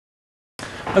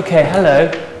Okay,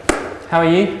 hello. How are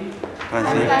you?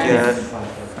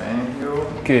 Thank you.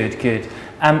 Good, good.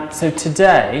 So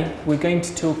today we're going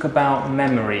to talk about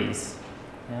memories.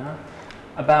 Yeah?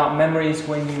 About memories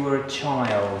when you were a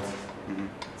child.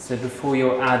 So before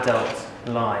your adult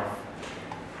life.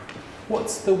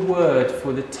 What's the word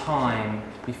for the time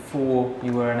before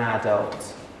you were an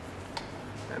adult?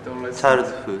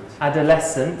 Childhood.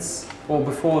 Adolescence, or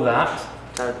before that?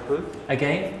 Childhood.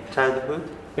 Again? Childhood.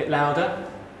 Bit louder?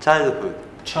 Childhood.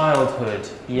 Childhood,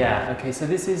 yeah. Okay, so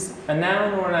this is a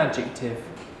noun or an adjective?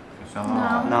 It's a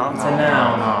noun. Noun. It's a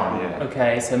noun. Yeah.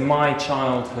 Okay, so my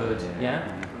childhood, yeah?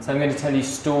 So I'm going to tell you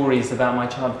stories about my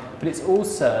childhood, but it's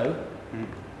also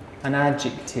an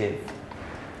adjective.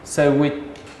 So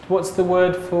what's the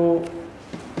word for,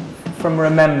 from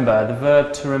remember, the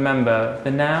verb to remember? The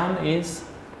noun is?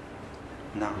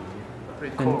 Noun.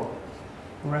 Recall.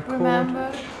 Record?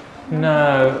 Remember?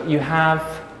 No, you have...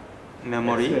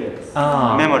 Memory.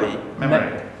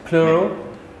 Memory. Plural?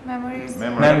 Memories.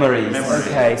 Memories.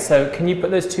 Okay, so can you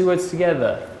put those two words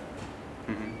together?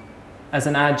 As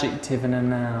an adjective and a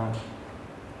noun.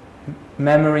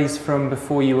 Memories from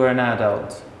before you were an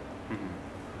adult.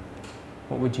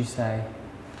 What would you say?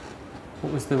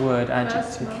 What was the word?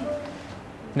 Adjective?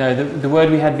 No, the word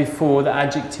we had before, the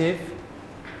adjective?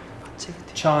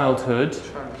 Childhood.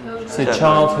 So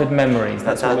childhood memories,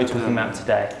 that's what we're talking about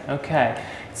today. Okay,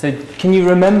 so can you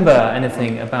remember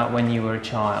anything about when you were a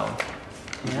child?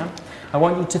 Yeah? I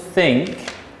want you to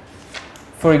think,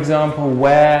 for example,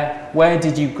 where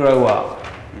did you grow up?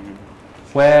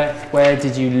 Where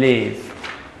did you live?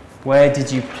 Where did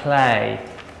you play?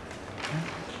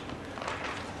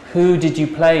 Who did you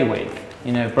play with?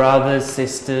 You know, brothers,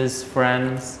 sisters,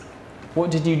 friends? What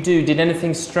did you do? Did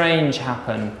anything strange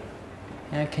happen?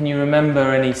 Yeah, can you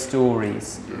remember any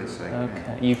stories? Yes, I can.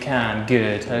 Okay, you can.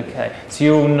 Good. Okay, so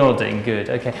you're all nodding. Good.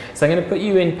 Okay, so I'm going to put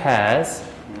you in pairs,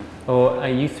 or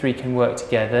you three can work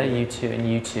together, you two and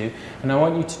you two, and I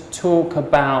want you to talk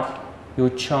about your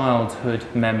childhood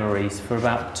memories for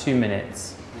about 2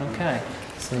 minutes. Okay,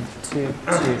 so 2, 2,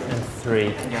 and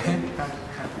 3.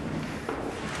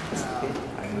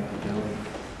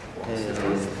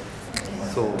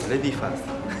 So ready first.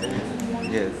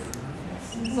 Yes.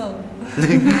 No.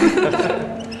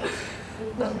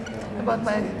 About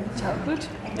my childhood?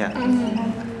 Yeah.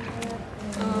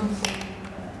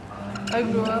 I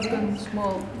grew up in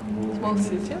small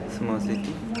city Small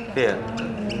city. Where?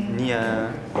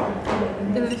 Near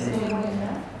in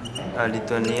Lithuania.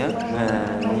 Lithuania.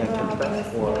 Near capital.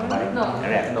 Or like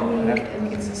rap. No, rap.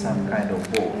 It's some kind of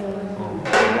boat.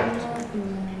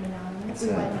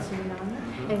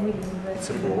 It's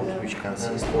a boat which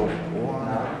consists of one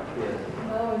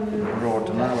road,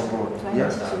 another road.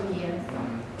 Yes.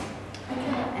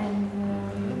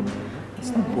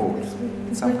 It's not boat.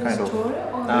 It's some kind of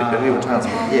real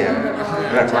transport. Yeah.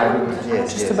 Right.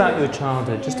 Yes. Just about your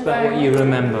childhood, just about what you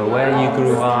remember, where you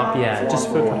grew up, yeah, just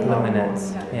for a couple of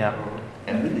minutes. Yeah.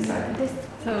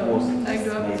 So I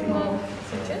grew up in small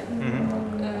city.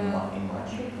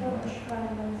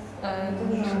 I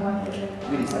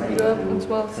grew up in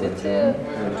small city.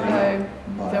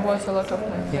 There was a lot of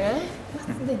my friends.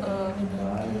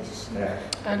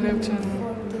 I lived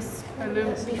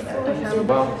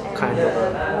kind of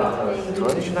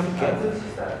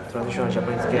traditional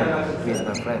Japanese game with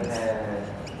my friends.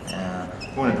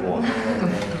 One and one.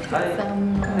 some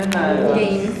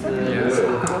games.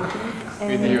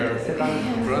 With your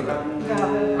brother?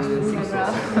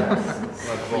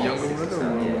 Younger brother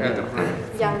or elder brother?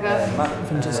 Younger.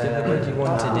 Francesca, the word you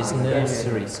wanted is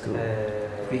nursery school.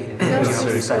 Okay,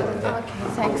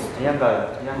 thanks. Younger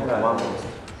one.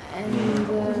 And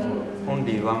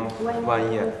Only one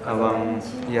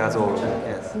years old.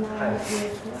 Yes.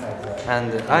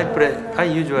 And I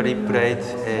usually played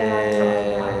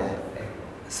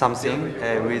something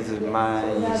with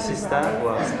my sister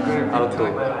or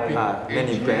outdoor.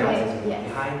 Many friends.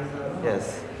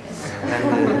 Yes.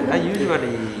 And I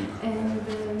usually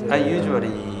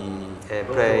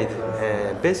played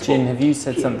baseball. Jin, have you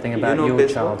said something about know your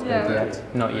baseball? childhood Yeah. yet?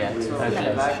 Not yet.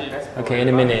 Okay. Okay, in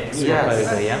a minute. Swap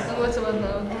Yes. over, yeah? what about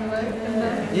now?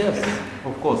 Yes,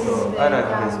 of course. I like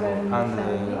baseball and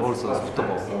also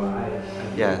football.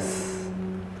 Yes.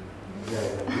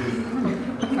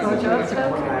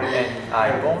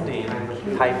 I born in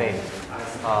Taipei.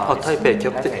 Taipei,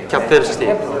 capital city.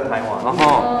 Taiwan.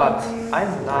 But I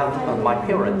love my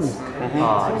parents.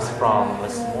 Is from a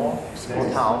small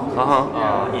town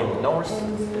in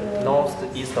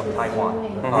northeast of Taiwan.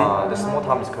 The small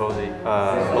town is called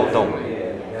Lodong.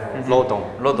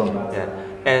 Lodong. Yeah.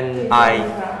 And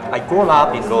I grew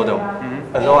up in Lodong.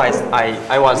 although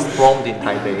I was born in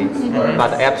Taipei,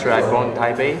 but after I born in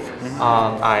Taipei,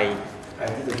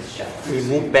 we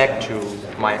moved back to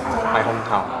my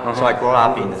hometown. So I grew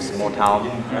up in a small town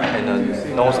in the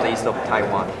northeast of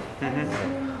Taiwan.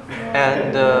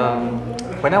 And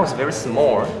when I was very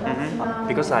small,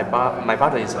 because my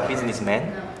father is a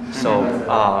businessman, so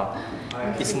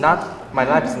it's not. My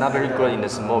life is not very good in the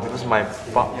small because my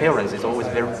parents is always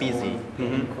very busy.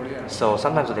 So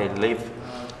sometimes they leave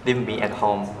me at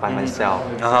home by myself.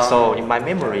 So in my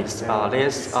memories,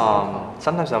 there's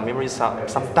sometimes our memories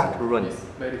some dark room.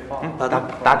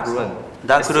 Dark room.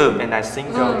 And I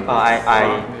think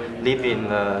I live in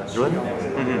a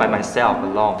room by myself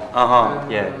alone.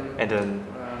 Yeah, and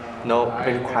no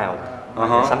very quiet.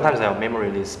 Sometimes I have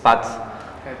memories, but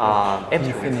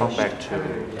after we come back to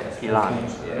Ilan,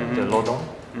 the Lodong,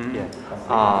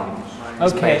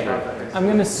 okay, I'm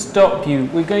going to stop you.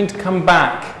 We're going to come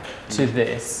back to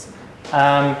this,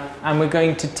 and we're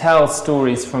going to tell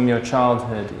stories from your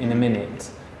childhood in a minute.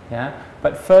 Yeah,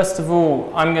 but first of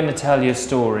all, I'm going to tell you a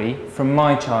story from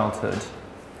my childhood.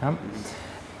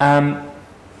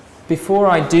 Before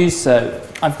I do so,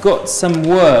 I've got some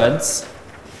words.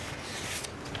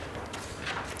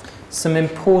 Some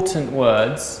important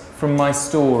words from my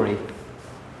story.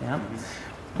 Yeah?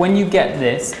 When you get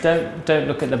this, don't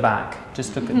look at the back,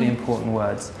 just look at the important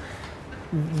words.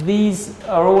 These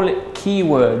are all key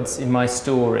words in my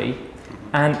story,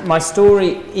 and my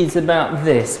story is about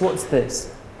this. What's this?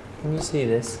 Can you see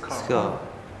this? Scar.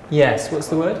 Yes, what's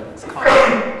the word? Scar.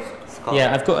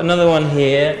 Yeah, I've got another one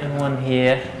here and one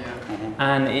here,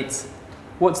 and it's,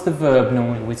 what's the verb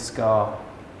normally with scar?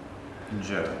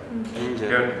 Injured.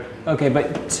 Okay,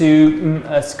 but to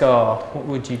a scar, what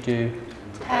would you do?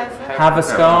 Have a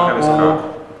scar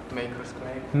or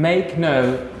make?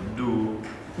 No. Do.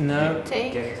 No.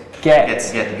 Take. Get a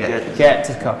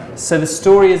scar. So the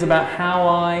story is about how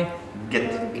I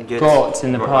got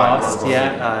in the past.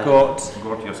 Got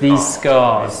these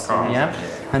scars. Yeah,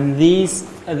 and these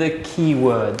are the key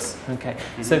words. Okay.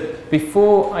 So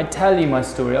before I tell you my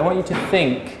story, I want you to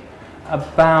think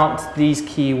about these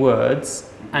key words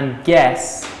and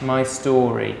guess my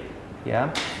story.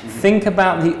 Yeah? Think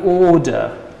about the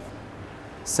order.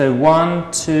 So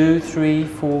 1, 2, 3,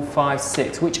 4, 5,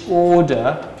 6. Which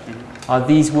order are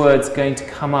these words going to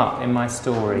come up in my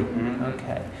story?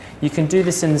 Okay. You can do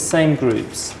this in the same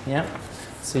groups. Yeah?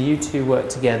 So you two work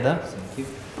together. You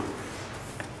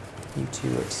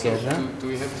two work together. Do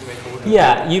we have to make a order?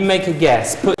 Yeah, you make a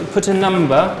guess. Put a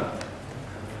number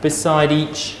beside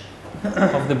each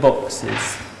of the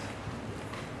boxes.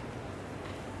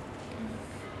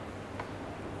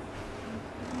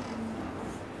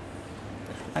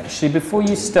 Actually, before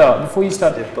you start,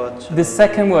 the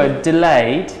second word,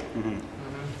 delayed.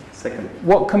 Second.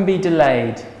 What can be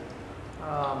delayed?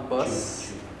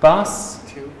 Bus. Bus.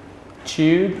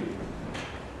 Tube.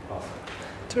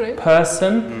 Trip.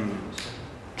 Person.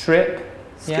 Trip.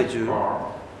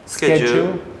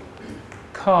 Schedule.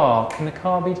 Car. Can the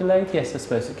car be delayed? Yes, I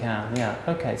suppose it can. Yeah.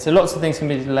 Okay. So lots of things can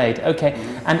be delayed. Okay.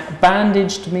 And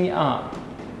bandaged me up.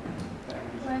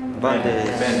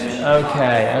 Bandage.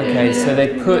 Okay. Okay. So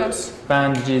they put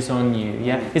bandages on you.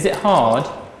 Yeah. Is it hard?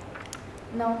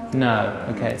 No. No.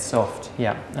 Okay. It's soft.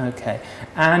 Yeah. Okay.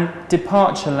 And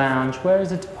departure lounge. Where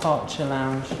is a departure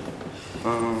lounge?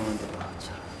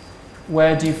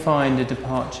 Where do you find a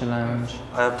departure lounge?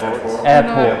 Airport.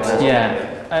 Airport.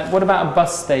 Yeah. What about a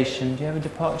bus station? Do you have a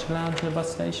departure lounge in a bus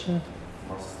station?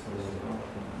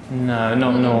 No,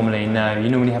 not normally. No, you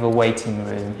normally have a waiting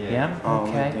room. Yeah.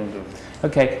 Okay.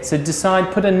 Okay. So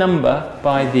decide. Put a number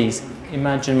by these.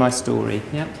 Imagine my story.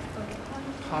 Yeah.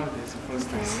 How is the first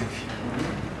time?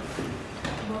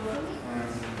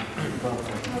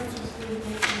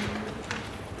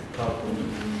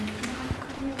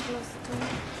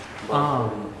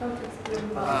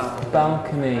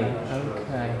 Balcony.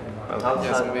 Okay.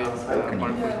 Outside,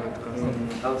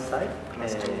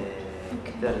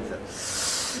 there is a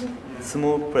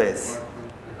small place.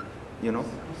 You know?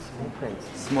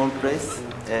 Small place.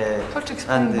 How to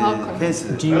explain And balcony? fence.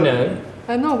 Do you know?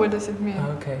 I know, what does it mean?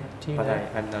 Okay. Do you but know?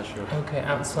 I'm not sure. Okay.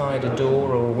 Outside a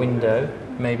door or a window,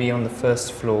 maybe on the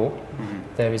first floor,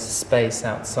 there is a space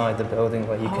outside the building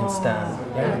where you can stand.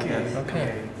 Yeah. Okay.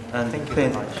 Okay. And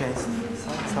fence.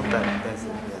 Sometimes fence.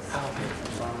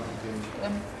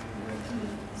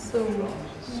 So,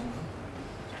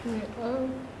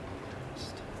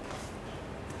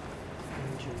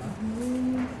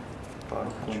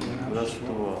 Glass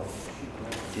door.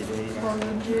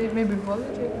 Volunteer, maybe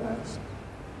volunteer first?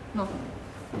 No.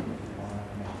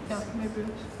 Yeah, maybe.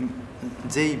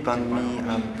 They band me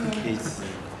up is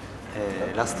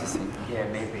last thing. Yeah,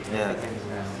 maybe. Yeah.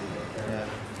 Yeah.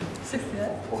 6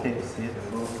 years? 6 years.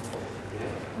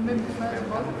 Maybe 5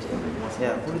 more.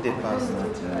 Yeah, holiday passed.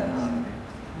 Yeah.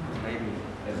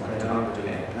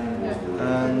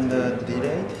 And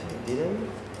delayed?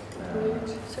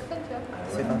 Second, yeah.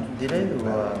 Second delayed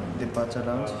or departure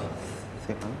lounge?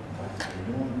 Second.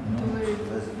 Delayed.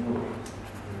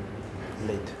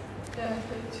 Late. Yeah,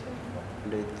 late.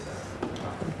 Late.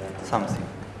 Something.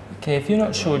 Okay, if you're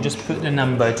not sure, just put the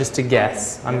number, just to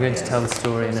guess. I'm going to tell the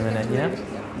story in a minute, yeah?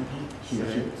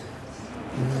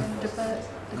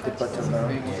 Departure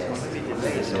lounge.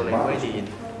 So like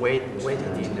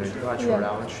waiting in the departure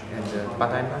lounge, and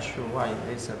but I'm not sure why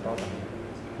it's a problem.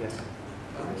 Yes.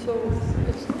 So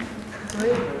it's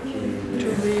great to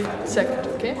be second,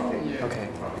 okay? Okay.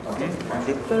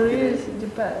 There is the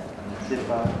bed.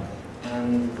 Depart.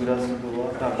 And glass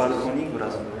door, balcony,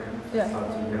 glass door. Yeah.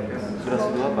 Glass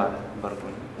door,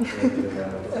 balcony.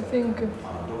 I think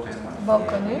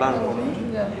balcony.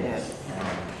 Balcony? Yeah. Yes.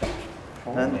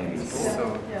 And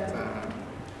So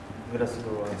glass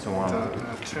door.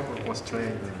 the travel was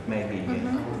delayed Maybe.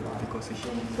 because he.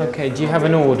 Okay, do you have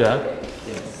an order?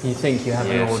 You think you have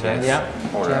an order? yes. Yeah?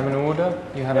 Do you have an order?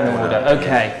 You have an order.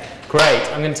 Okay, great.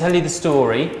 I'm going to tell you the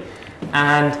story,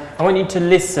 and I want you to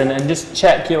listen and just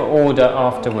check your order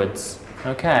afterwards.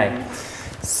 Okay,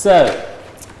 so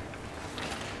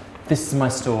this is my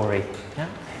story. Yeah?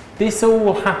 This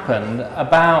all happened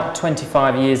about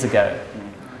 25 years ago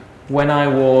when I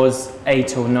was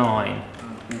 8 or 9.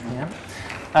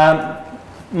 Yeah?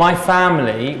 My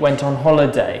family went on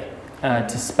holiday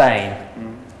to Spain.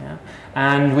 Yeah?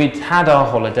 And we'd had our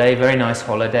holiday, very nice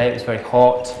holiday. It was very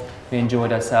hot. We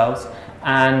enjoyed ourselves.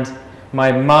 And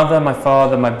my mother, my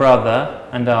father, my brother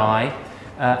and I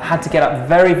had to get up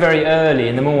very, very early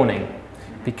in the morning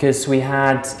because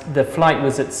the flight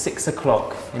was at 6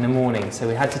 o'clock in the morning. So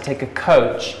we had to take a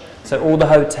coach. So all the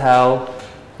hotel,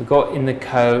 we got in the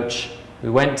coach, we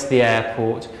went to the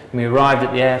airport, and we arrived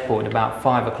at the airport about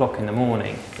 5 o'clock in the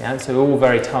morning. Yeah? So we were all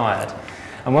very tired.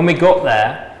 And when we got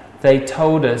there, they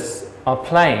told us our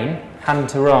plane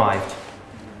hadn't arrived.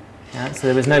 Yeah? So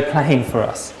there was no plane for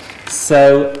us.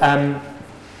 So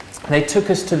they took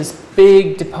us to this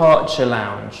big departure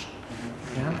lounge.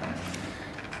 Yeah?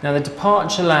 Now the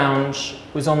departure lounge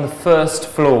was on the first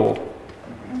floor.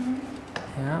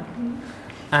 Yeah?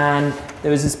 And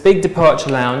there was this big departure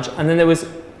lounge, and then there was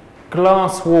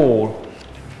glass wall,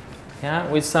 yeah,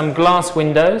 with some glass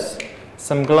windows,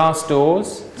 some glass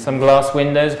doors, some glass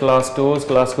windows, glass doors,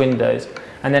 glass windows.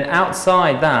 And then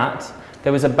outside that,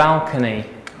 there was a balcony,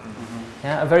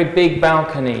 yeah, a very big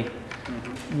balcony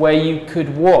where you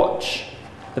could watch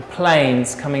the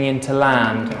planes coming into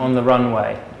land on the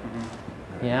runway.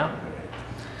 Yeah?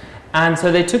 And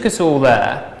so they took us all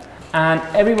there, and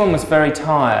everyone was very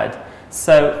tired.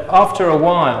 So after a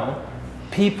while,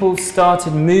 people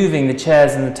started moving the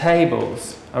chairs and the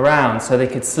tables around so they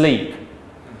could sleep.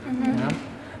 Yeah?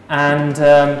 And,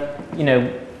 you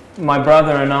know, my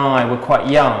brother and I were quite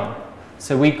young,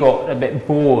 so we got a bit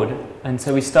bored, and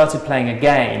so we started playing a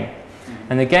game.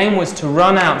 And the game was to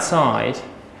run outside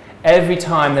every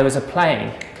time there was a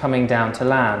plane coming down to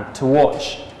land, to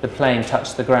watch the plane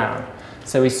touch the ground.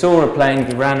 So we saw a plane,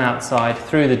 we ran outside,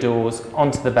 through the doors,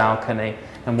 onto the balcony,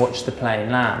 and watched the plane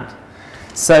land.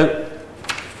 So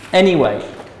anyway,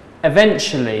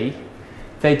 eventually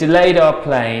they delayed our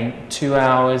plane 2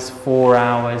 hours, 4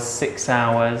 hours, 6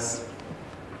 hours,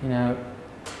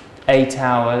 8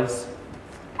 hours.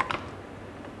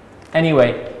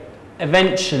 Anyway,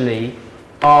 eventually,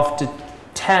 after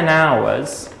 10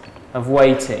 hours of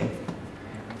waiting,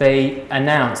 they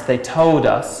told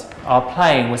us our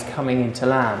plane was coming into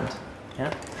land.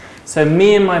 Yeah? So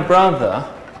me and my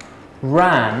brother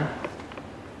ran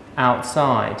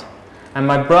outside, and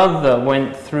my brother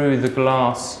went through the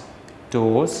glass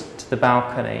doors to the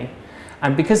balcony,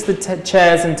 and because the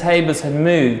chairs and tables had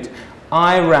moved,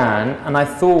 I ran, and I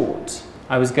thought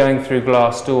I was going through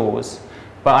glass doors,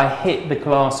 but I hit the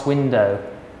glass window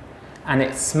and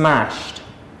it smashed,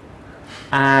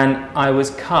 and I was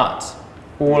cut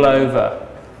all over,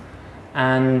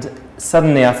 and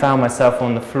suddenly I found myself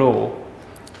on the floor,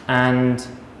 and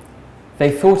they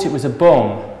thought it was a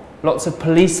bomb. Lots of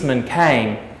policemen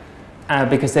came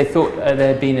because they thought there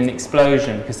had been an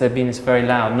explosion, because there had been this very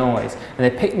loud noise, and they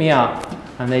picked me up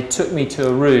and they took me to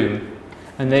a room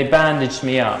and they bandaged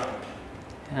me up.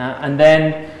 And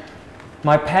then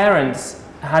my parents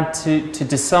had to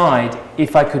decide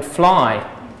if I could fly.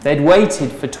 They'd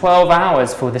waited for 12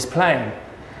 hours for this plane.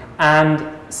 And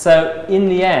so in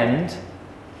the end,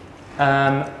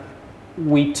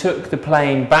 we took the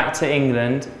plane back to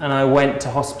England and I went to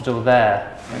hospital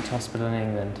there. Went to hospital in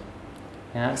England.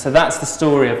 Yeah, so that's the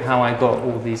story of how I got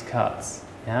all these cuts.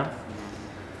 Yeah.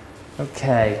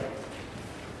 Okay.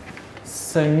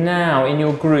 So now in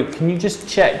your group, can you just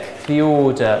check the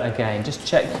order again? Just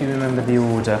check you remember the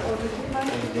order.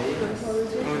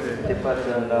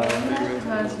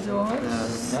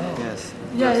 Yes.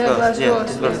 Yeah, glass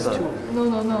doors. Glass door.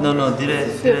 No.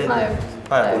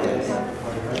 Five. Yes.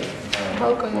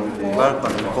 Balcony 4.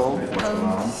 Balcony 4.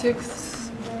 And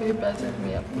 6. You better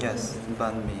me up. Yes.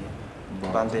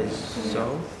 Bandage.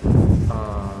 So.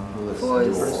 4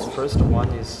 is First one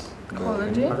is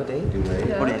holiday. holiday.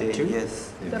 Yeah. Holiday.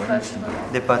 Yes.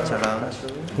 Departure. Lounge.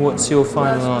 What's your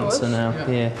final Glass answer doors. now?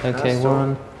 Here. Okay,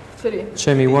 1. 3.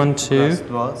 Show me 1, 2, Glass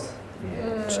doors.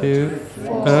 2.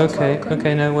 4.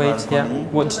 Okay, no, wait, yeah.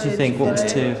 What did you think? What was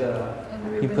 2?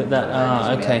 You put that,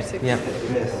 okay, yeah.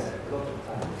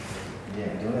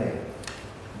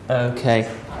 Okay.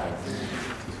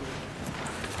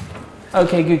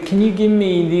 Okay, good. Can you give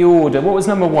me the order? What was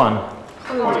number 1?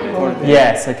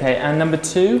 Yes, okay. And number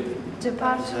 2?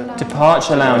 Departure lounge.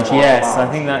 Departure lounge, yes. I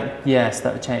think that, yes,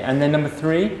 that would change. And then number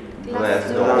 3?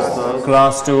 Glass doors.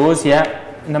 Glass doors, yeah.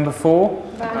 Number 4?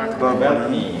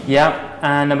 Balcony. Yeah.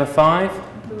 And number 5?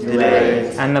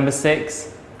 Delay. And number 6?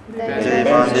 They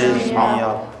bandage me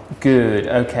up. Good,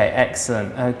 okay,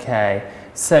 excellent, okay.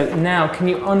 So now, can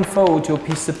you unfold your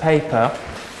piece of paper?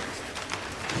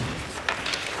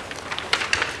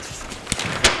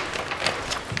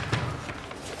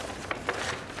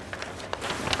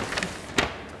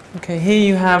 Okay, here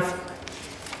you have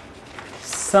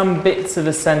some bits of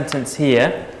a sentence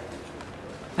here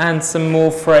and some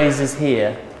more phrases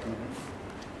here.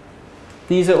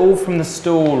 These are all from the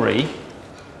story.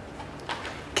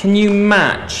 Can you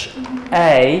match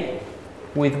A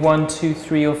with 1, 2,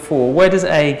 3 or 4? Where does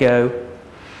A go?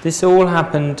 This all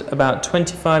happened about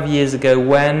 25 years ago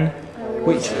when?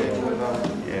 Which?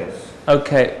 Yes.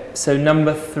 Okay, so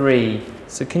number 3.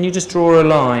 So can you just draw a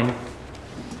line?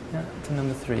 Yeah, to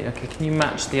number 3. Okay, can you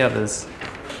match the others?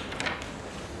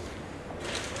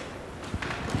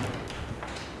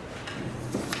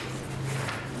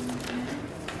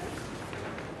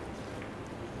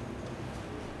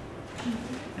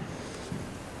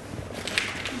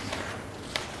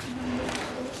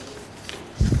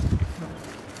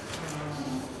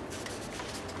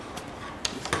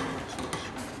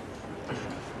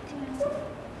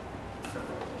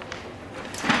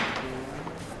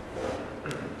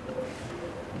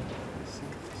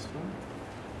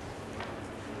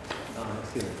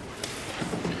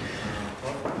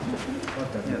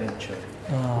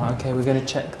 Oh, okay, we're going to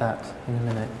check that in a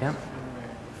minute, yeah?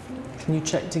 Can you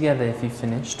check together if you've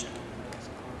finished?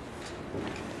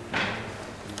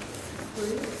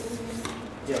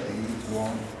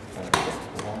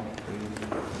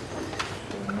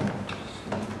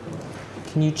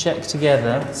 Can you check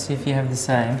together, see if you have the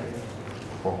same?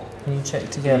 Can you check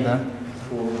together?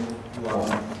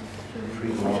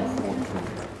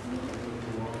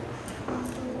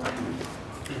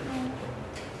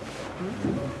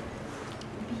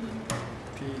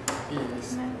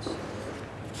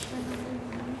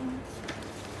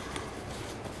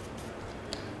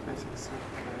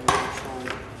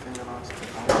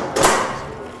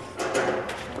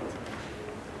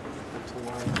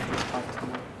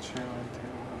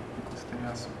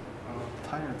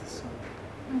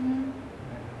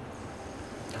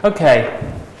 Okay,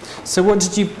 so what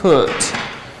did you put?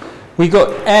 We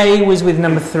got A was with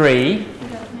number 3.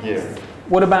 Yeah.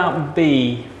 What about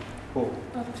B?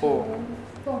 4.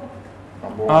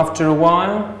 After a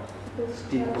while?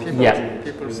 Yeah.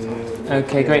 People stopped.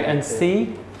 Okay, great. And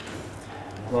C?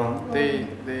 They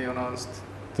announced.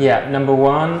 Yeah, number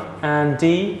 1. And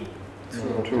D?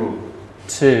 2.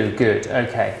 2. Good.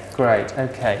 Okay, great.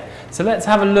 Okay. So let's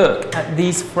have a look at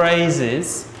these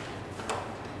phrases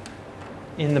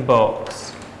in the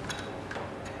box.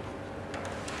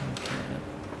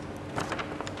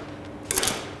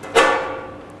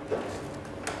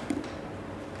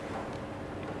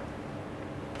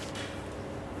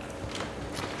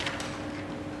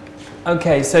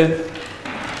 Okay, so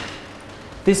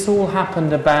this all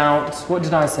happened about, what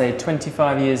did I say,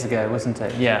 25 years ago, wasn't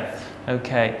it? Yeah,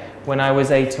 okay, when I was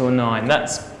 8 or 9.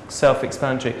 That's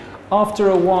self-explanatory. After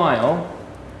a while,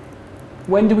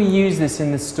 when do we use this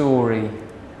in the story?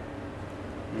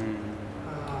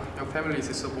 Your family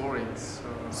is so boring.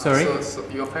 Sorry? So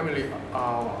your family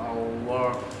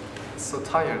were so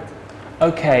tired.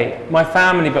 Okay, my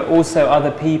family, but also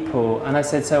other people. And I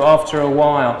said, so after a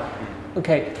while.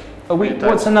 Okay,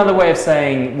 what's another way of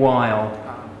saying while?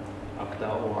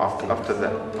 After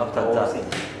that. After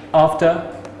that.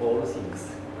 After All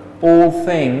things. all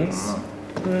things?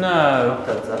 No.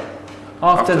 After that.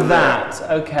 After that,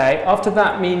 okay. After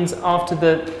that means after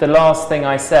the last thing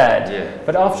I said. Yeah.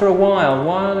 But after a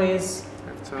while is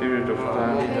Period of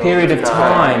time. period of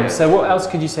time. Yeah. So what else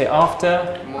could you say? After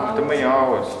After many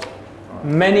hours.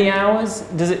 many hours?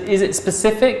 Is it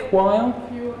specific while?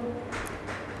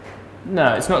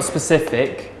 No, it's not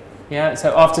specific. Yeah,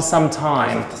 so after some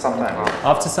time. After some time.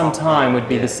 After some time would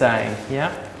be the same.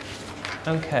 Yeah?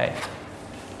 Okay.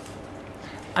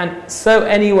 And so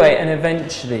anyway and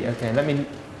eventually. Okay, let me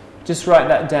just write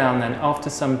that down then. After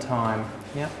some time.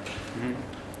 Yeah?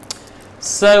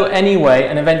 So anyway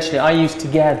and eventually I use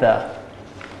together.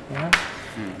 Yeah?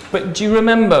 But do you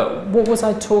remember, what was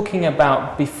I talking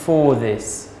about before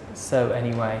this? So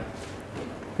anyway.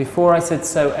 Before I said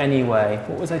so anyway,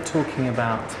 what was I talking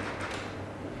about?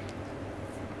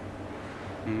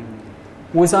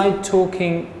 Was I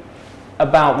talking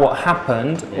about what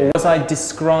happened, or was I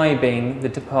describing the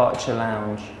departure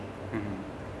lounge?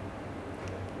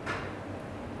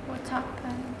 What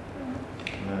happened?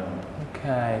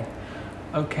 Okay.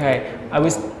 Okay. I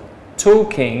was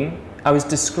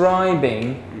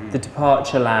describing the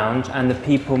departure lounge and the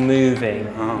people moving.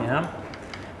 Yeah?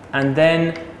 And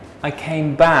then I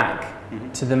came back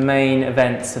to the main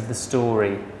events of the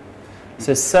story.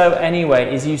 So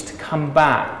anyway is used to come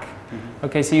back.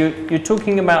 Okay, so you're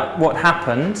talking about what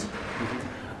happened.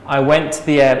 I went to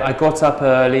the I got up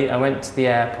early, I went to the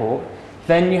airport.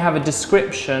 Then you have a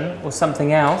description or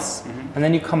something else, and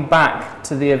then you come back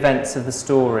to the events of the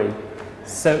story.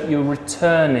 So you're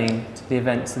returning to the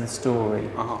events of the story.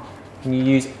 And you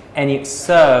use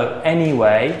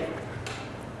anyway,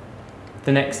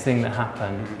 the next thing that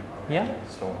happened. Yeah?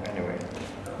 So anyway.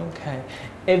 Okay.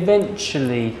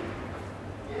 Eventually,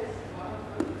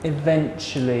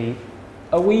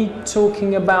 are we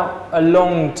talking about a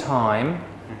long time?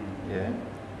 Yeah.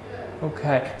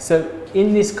 Okay. So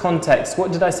in this context,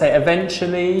 what did I say?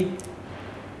 Eventually,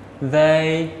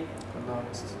 they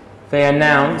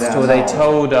announced or they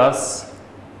told us.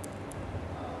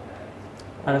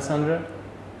 Alessandra?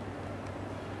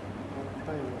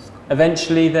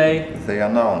 Eventually They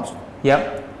announced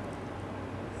Yep.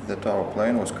 that our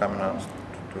plane was coming out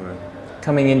to it.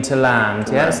 Coming into land,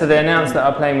 yeah? So they announced that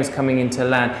our plane was coming into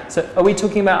land. So are we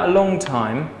talking about a long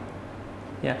time?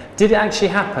 Yeah. Did it actually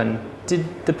happen? Did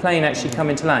the plane actually come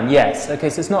into land? Yes. Okay,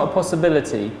 so it's not a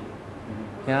possibility.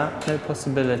 Yeah? No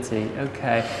possibility.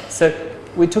 Okay. So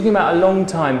we're talking about a long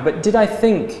time, but did I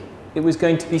think it was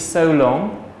going to be so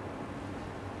long?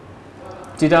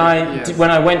 Did I, when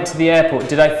I went to the airport,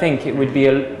 did I think it would be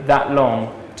that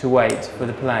long to wait for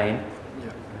the plane?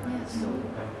 Yes.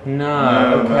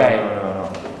 No, okay.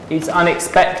 No. It's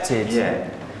unexpected. Yeah.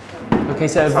 Okay,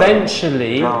 so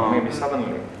eventually... Maybe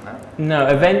suddenly. No,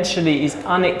 eventually is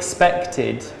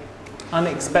unexpected.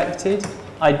 Unexpected?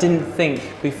 I didn't think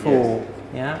before.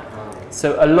 Yeah?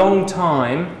 So a long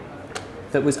time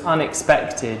that was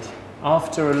unexpected.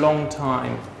 After a long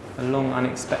time. A long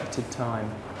unexpected time.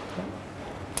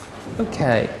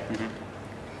 Okay.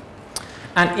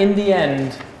 And in the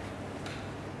end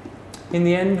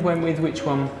went with which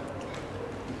one?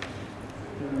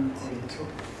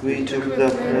 We took the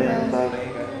plane back.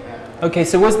 Okay,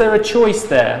 so was there a choice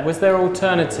there? Was there an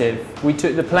alternative? We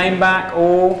took the plane back,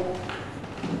 or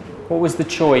what was the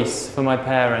choice for my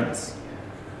parents?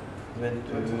 Went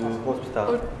to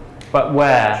hospital. But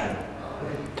where?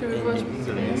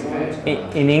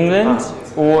 In England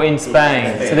or in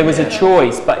Spain? So there was a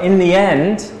choice, but in the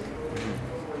end,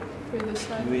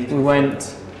 we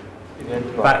went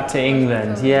back to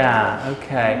England. Yeah,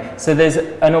 okay. So there's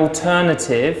an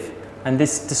alternative, and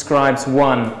this describes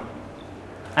one.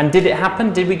 And did it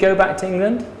happen? Did we go back to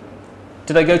England?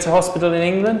 Did I go to hospital in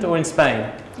England or in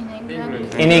Spain? In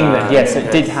England. In England, yes,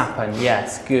 it did happen.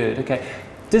 Yes, good. Okay.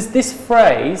 Does this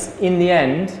phrase, in the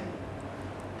end,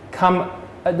 come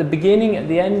at the beginning, at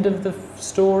the end of the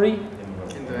story?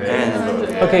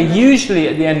 Okay, usually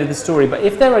at the end of the story, but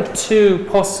if there are two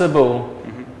possible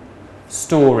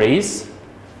stories,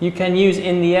 you can use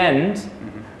in the end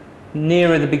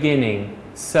nearer the beginning.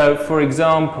 So, for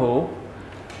example,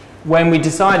 when we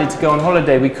decided to go on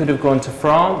holiday, we could have gone to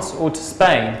France or to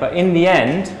Spain, but in the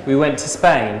end, we went to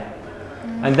Spain.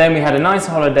 And then we had a nice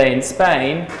holiday in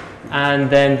Spain, and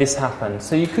then this happened.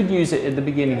 So you could use it at the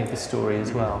beginning of the story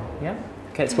as well. Yeah?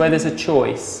 Okay, it's where there's a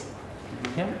choice.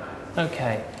 Yeah?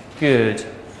 Okay, good.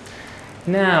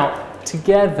 Now,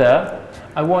 together,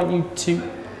 I want you to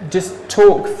just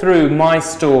talk through my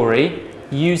story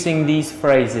using these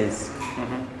phrases.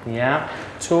 Yeah?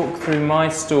 talk through my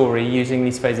story using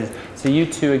these phrases. So you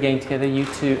two again together, you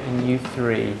two and you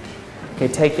three. Okay,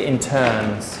 take it in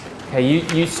turns. Okay,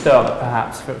 you start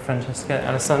perhaps, Francesca.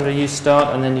 Alessandra, you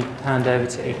start and then you hand over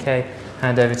to Ike,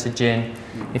 hand over to Jin.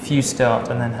 If you start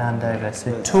and then hand over.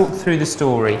 So talk through the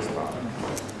story.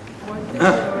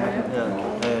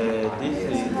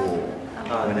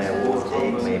 When I was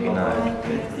 8, maybe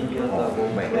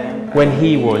 9. When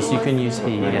he was, you can use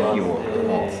he. Yeah. He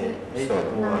was. So,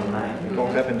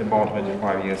 it happened about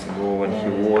 25 years ago when he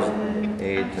was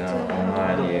 8 or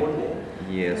 9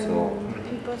 years old.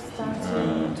 People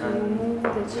started to move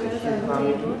the chairs and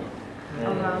table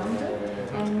around,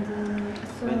 and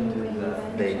soon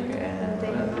They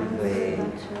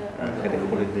had a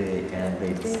holiday and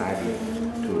they decided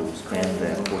to spend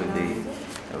their holiday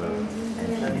and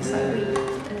he decided to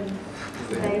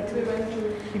have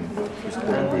him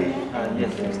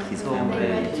his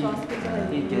family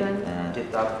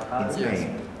Get up. in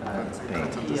Spain.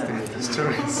 The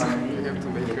stories. You have to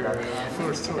make a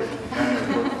full story.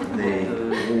 They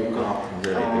woke up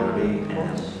very early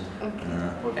and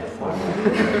at 4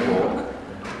 o'clock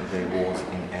they was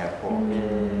in airport.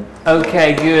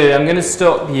 Okay, good. I'm going to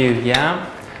stop you, yeah?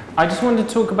 I just want to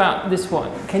talk about this one.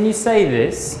 Can you say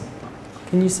this?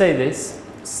 Can you say this?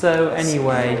 So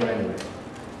anyway.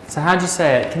 So how do you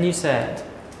say it? Can you say it?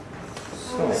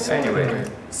 So anyway.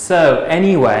 So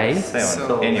anyway.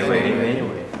 So anyway.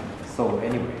 So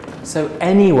anyway. So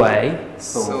anyway.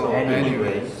 So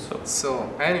anyway. So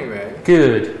anyway.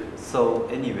 Good. So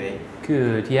anyway.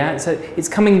 Good, yeah. So it's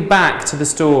coming back to the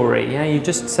story, yeah. You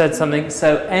just said something,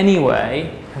 so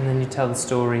anyway, and then you tell the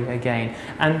story again.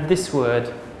 And this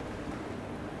word.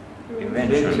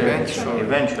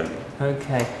 Eventually.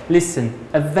 Okay, listen,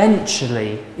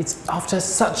 eventually, it's after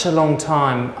such a long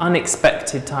time,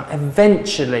 unexpected time,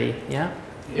 eventually, yeah?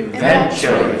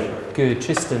 Eventually. Good,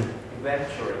 Tristan.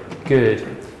 Eventually.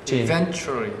 Good, Jin.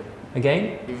 Eventually.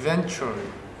 Again? Eventually.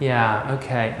 Yeah,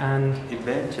 okay, and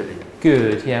Eventually.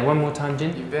 good, yeah, one more time,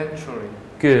 Jin. Eventually.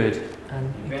 Good,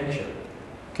 and Eventually.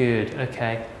 good,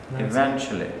 okay.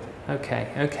 Eventually.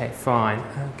 Okay, fine,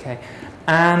 okay.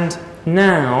 And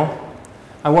now,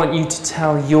 I want you to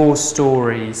tell your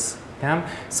stories. Yeah?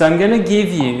 So I'm going to give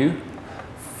you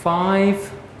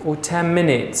 5 or 10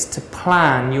 minutes to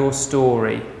plan your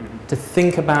story, to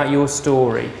think about your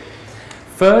story.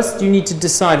 First, you need to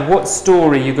decide what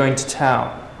story you're going to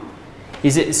tell.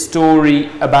 Is it a story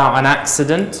about an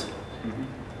accident?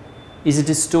 Is it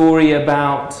a story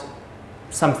about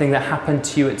something that happened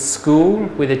to you at school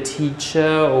with a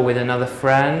teacher or with another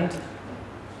friend?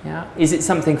 Yeah? Is it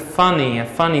something funny, a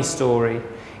funny story?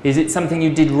 Is it something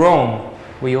you did wrong?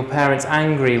 Were your parents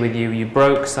angry with you? You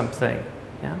broke something?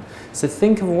 Yeah? So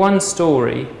think of one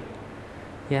story,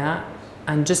 yeah,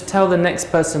 and just tell the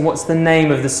next person what's the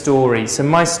name of the story. So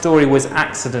my story was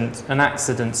accident, an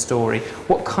accident story.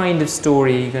 What kind of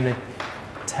story are you going to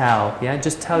tell? Yeah,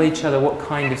 just tell each other what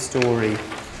kind of story.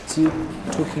 So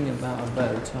you're talking about a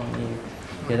boat, aren't you?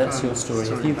 Yeah, that's your story.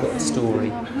 Have you got a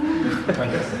story?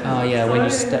 Oh yeah, when you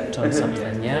stepped on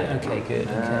something, yeah? Okay, good,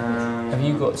 okay. Have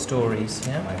you got stories,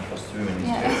 yeah?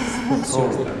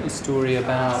 What story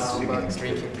about?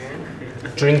 Drinking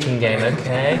game. Drinking game,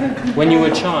 okay. When you were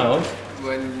a child?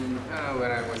 When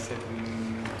I was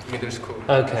in middle school.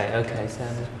 Okay,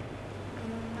 Sandra.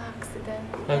 accident.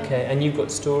 Okay, and you've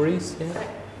got stories, yeah?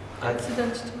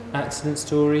 Accident story. Accident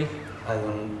story?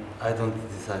 I don't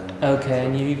decide. Okay,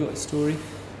 and you got a story?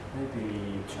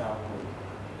 Maybe childhood.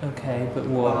 Okay, but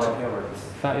what? Parents.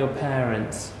 About your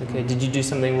parents. Okay, did you do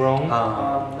something wrong?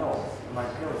 No, my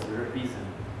parents were busy.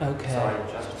 Okay. So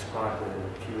I just described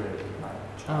the period in my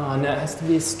Oh, no, it has to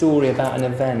be a story about an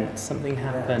event. Something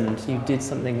happened. You did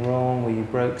something wrong, or you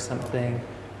broke something,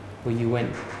 or you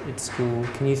went at school.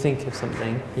 Can you think of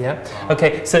something? Yeah?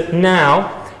 Okay, so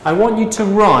now I want you to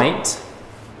write,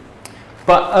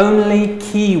 but only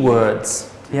keywords.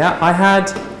 Yeah? I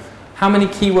had, how many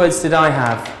keywords did I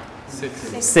have?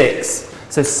 6. 6.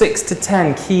 So 6 to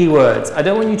 10 keywords. I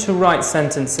don't want you to write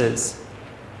sentences.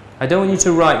 I don't want you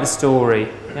to write the story.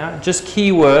 Yeah? Just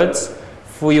keywords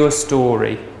for your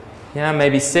story. Yeah,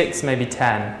 maybe 6, maybe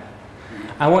 10.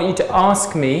 I want you to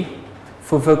ask me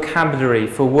for vocabulary,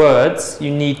 for words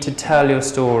you need to tell your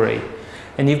story.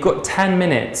 And you've got 10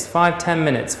 minutes, 5-10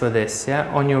 minutes for this, yeah,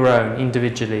 on your own,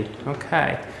 individually.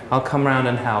 Okay, I'll come round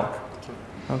and help.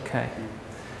 Okay.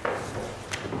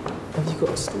 Have you got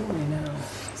a story now?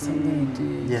 Something you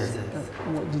did? Yes.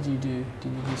 What did you do?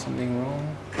 Did you do something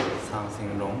wrong?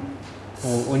 Something wrong.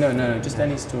 Or no, just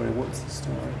any story. What's the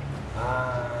story?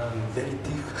 Very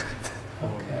difficult.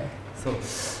 Okay. So,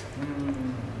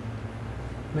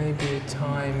 Maybe a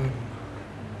time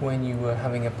when you were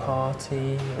having a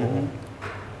party, or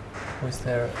was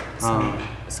there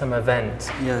some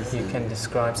event? Yes. You can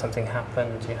describe something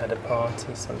happened. You had a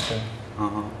party, something.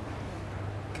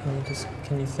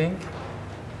 Can you think?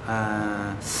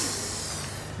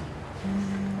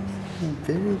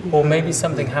 Or maybe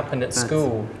something happened at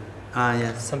school.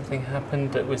 Yes. Something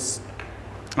happened that was.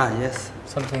 Yes.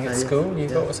 Something at school. You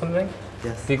got something?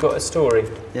 Yes. Have you got a story?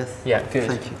 Yes. Yeah. Good.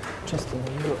 Thank you. Justin,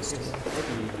 you got a story.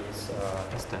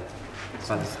 Aston.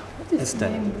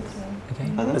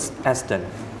 Okay. Aston.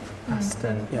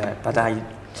 Aston. Yeah, but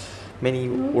many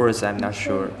words I'm not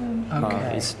sure.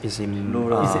 Okay. It's in.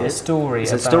 Is it a story?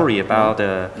 It's a story about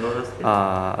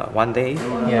one day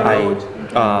I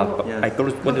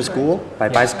went to school by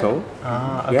bicycle.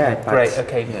 Okay. Yeah, Great.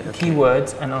 Okay.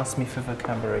 Keywords and ask me for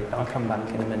vocabulary. I'll come back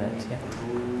in a minute. Yeah.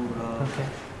 Okay.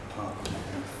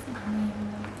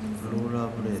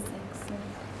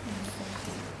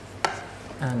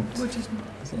 Ant. Which is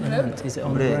Is it an ant? Is it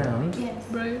on the ground? Yes.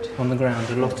 braid. On the ground,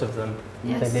 a lot of them.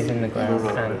 Yes. They live in the ground.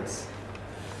 Ants.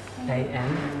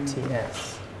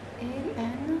 A-N-T-S.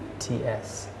 A-N.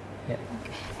 T-S. Yeah.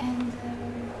 And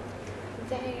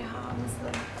they have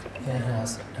It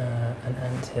has an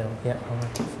anthill. Yeah, I'll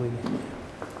write it for you.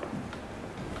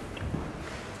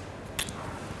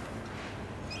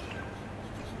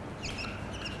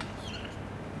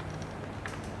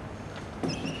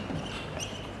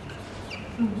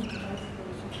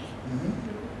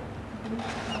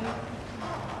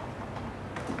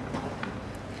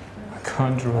 I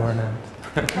can't draw an ant.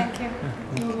 Thank you.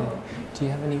 Okay. Do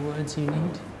you have any words you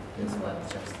need? Okay.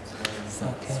 So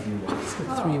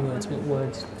 3 words. What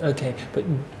words? Okay, but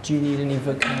do you need any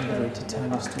vocabulary to tell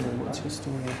your story? What's your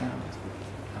story about?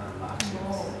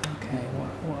 Okay,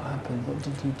 what happened? What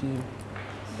did you do?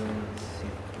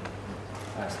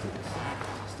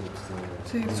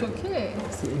 So it's okay.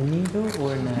 Is it a needle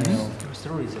or a nail? The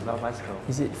story is about bicycle.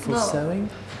 Is it for No. sewing?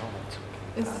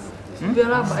 It's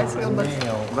there are bicycle, A but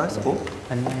nail. Bicycle?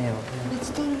 A nail. the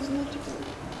story is not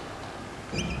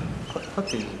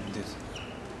What is this?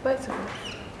 bicycle.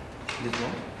 This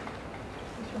one?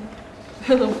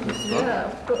 Yeah,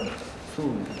 of course. So,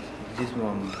 this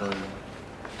one,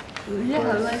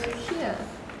 Yeah, like here.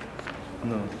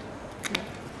 no.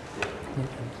 Yeah.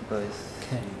 Bicycle.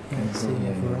 Okay. Yeah, so you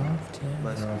have raft, yeah.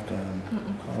 Bicycle.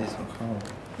 This one.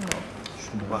 No.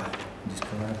 Why?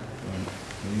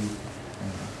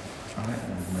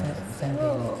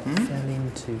 Fell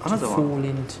into, to Another one. fall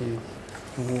into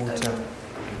the water.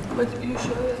 But you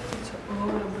sure that it's a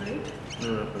rollerblade?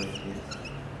 Rollerblade, yes.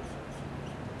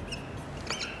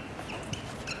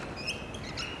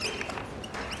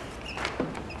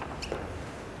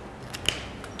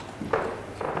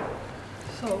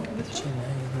 So this one.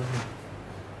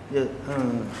 Yeah,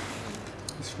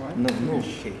 This one? no,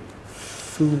 okay.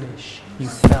 Foolish. You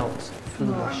felt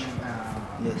foolish.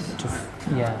 Yes.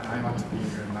 Yeah. I want to be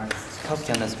a nice. How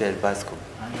can I spell bicycle?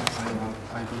 I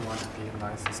do want to be a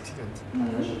nice student.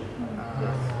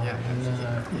 Yeah,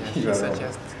 he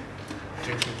suggested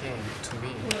drinking game to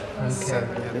me. So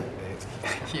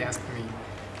he asked me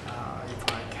if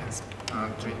I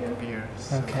can drink beer.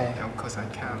 So, Okay. yeah, of course I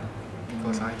can,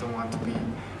 because I don't want to be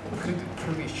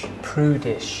prudish.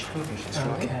 Prudish. Prudish, is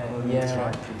right? Okay, That's yeah.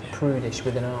 right. Prudish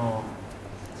with an R.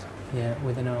 Yeah,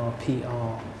 with an R.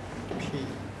 P-R. P.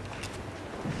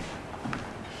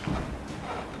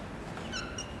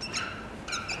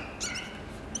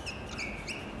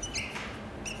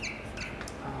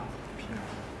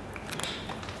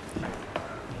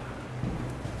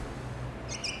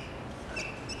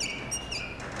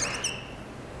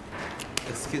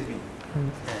 Excuse me.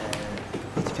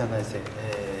 What can I say?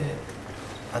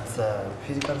 At the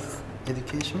physical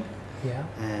education? Yeah.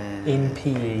 Uh, In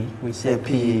PE, we say yeah,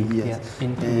 PE, yes. Yeah,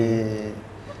 in PE.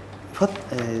 What?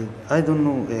 I don't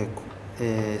know.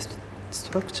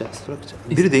 Structure.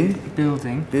 Building.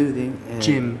 Building.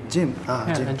 Gym. Gym.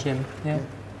 Yeah, Gym. a gym. Yeah.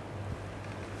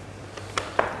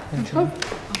 A And gym. how,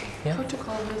 Yeah. how to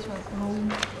call this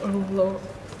one?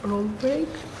 Rollerblade?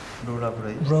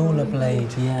 Rollerblade.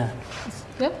 Rollerblade. Yeah.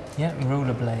 Yeah? Yeah.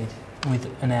 Rollerblade with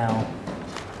an L.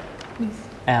 Yes.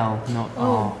 L, not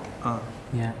Oh. R.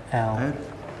 Yeah. L. L.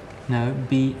 No.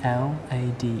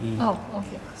 B-L-A-D-E. Oh,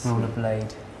 okay.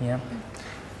 Rollerblade. Yeah.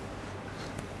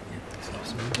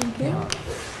 Thank you.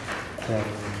 Yeah.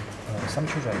 Some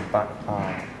children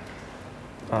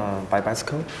by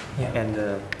bicycle Yeah. and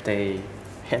they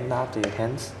hand out their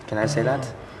hands. Can I say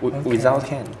that? Okay. Without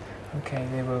hand. Okay,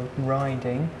 they were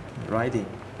riding. Riding.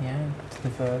 Yeah, it's the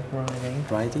verb riding.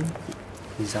 Riding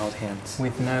without hands.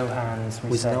 With no hands. We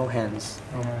With say. no hands.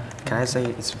 Yeah. Can I say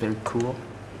it's very cool?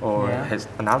 or Yeah. has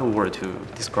another word to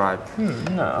describe?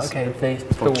 No, okay, they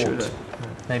For thought, children.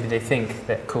 maybe they think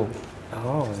they're cool.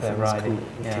 Oh, So they're that's riding,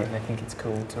 cool. yeah, Okay. they think it's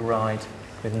cool to ride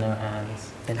with no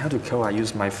hands. And how to go? I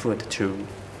use my foot to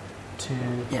To,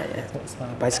 yeah. what's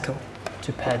that? Bicycle,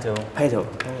 To pedal. pedal.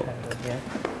 Pedal, yeah.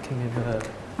 Give me a verb.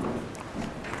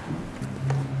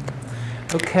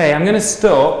 Okay, I'm going to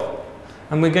stop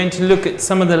and we're going to look at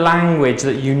some of the language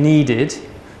that you needed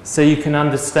so you can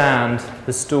understand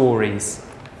the stories.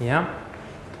 Yeah?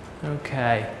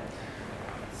 Okay.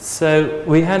 So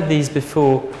we had these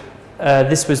before.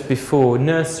 This was before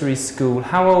nursery school.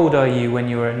 How old are you when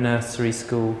you were at nursery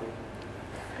school?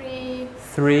 3,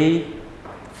 3?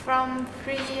 from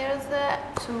 3 years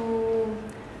to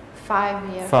 5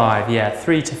 years. 5, yeah.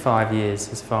 3 to 5 years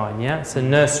is fine, yeah? So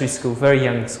nursery school, very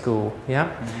young school, yeah?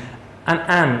 An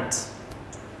ant.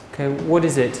 Okay, what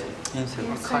is it?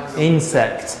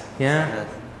 Insect, yeah? Yes.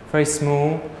 Very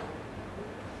small.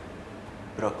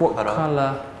 Black. What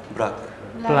colour? Black.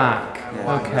 Black.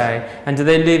 Yeah. Okay. And do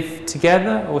they live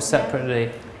together or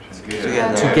separately?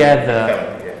 Together.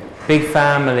 Together. Big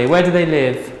family. Where do they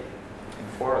live?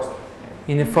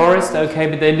 In the forest, okay,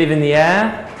 but they live in the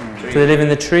air? Do they live in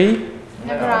the tree?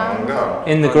 The ground.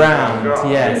 In the ground,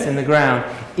 yes, in the ground.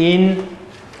 In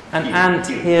an ant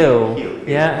hill,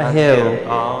 yeah, a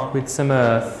hill with some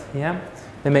earth, yeah?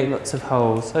 They make lots of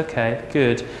holes, okay,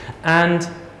 good. And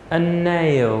a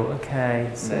nail, okay,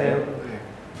 so,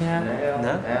 yeah.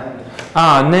 No?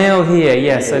 Ah, nail here,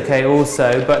 yes, okay,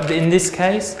 also, but in this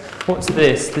case, what's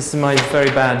this? This is my very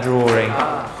bad drawing.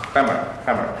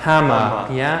 Hammer,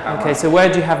 yeah, okay, so where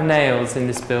do you have nails in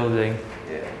this building?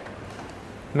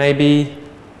 Maybe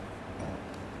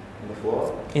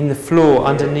in the floor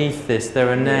underneath this there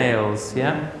are nails,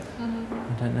 yeah?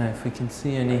 I don't know if we can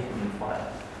see any.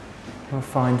 We'll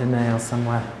find a nail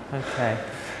somewhere. Okay.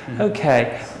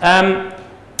 Okay.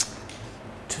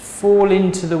 To fall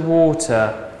into the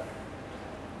water.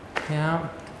 Yeah?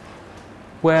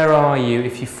 Where are you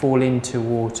if you fall into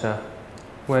water?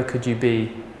 Where could you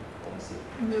be?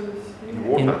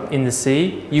 In the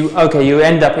sea? Okay, you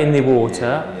end up in the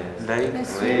water. Lake. The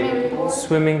swimming pool.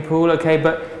 Swimming pool, okay,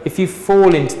 but if you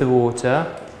fall into the water,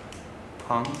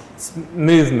 Pond. it's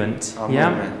movement, yeah?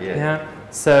 Movement, Yeah.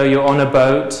 So you're on a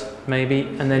boat, maybe,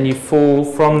 and then you fall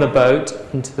from the boat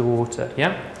into the water,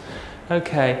 yeah?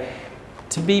 Okay.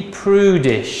 To be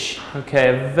prudish, okay,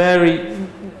 a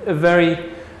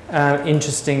very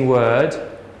interesting word,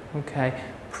 okay,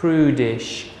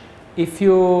 prudish. If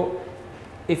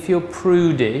you're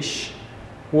prudish,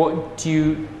 what do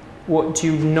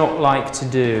you not like to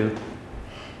do?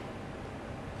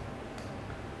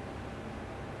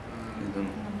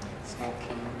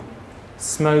 Smoking,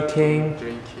 Smoking,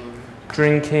 drinking.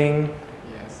 drinking,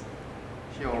 Yes.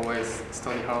 He always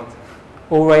study hard.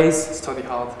 always Study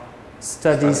hard.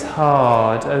 studies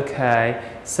hard, okay.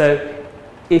 So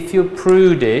if you're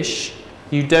prudish,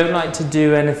 you don't like to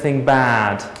do anything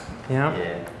bad, yeah?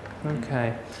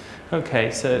 Okay.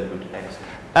 Okay, so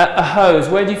a hose,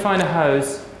 where do you find a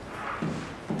hose?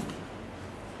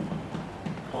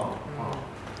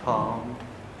 Pond.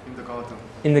 In the garden.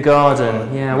 In the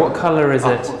garden, yeah. What colour is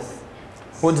it?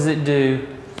 What does it do?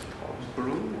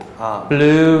 Blue.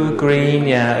 Blue, green,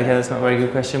 yeah, okay, that's not a very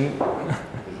good question.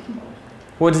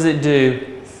 What does it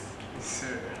do?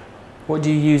 What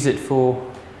do you use it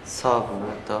for? Serve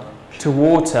water. To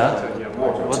water?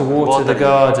 To water the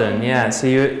garden, yeah. So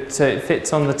it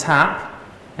fits on the tap,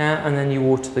 yeah, and then you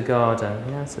water the garden,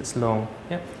 yeah, so it's long,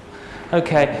 yeah.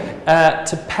 Okay,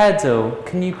 to pedal,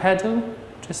 can you pedal,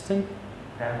 Tristan?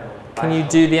 Can you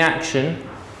do the action?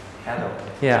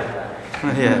 Yeah.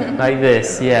 Yeah. Like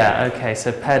this, yeah, okay,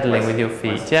 so pedaling with your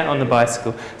feet, yeah, on the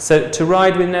bicycle. So to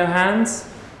ride with no hands,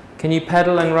 can you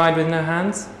pedal and ride with no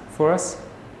hands for us?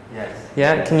 Yes.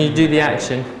 Yeah, can you do the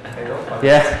action?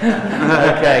 Yeah?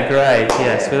 Okay, great,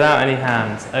 yes, without any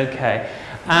hands, okay.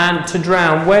 And to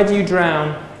drown, where do you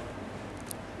drown?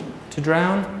 To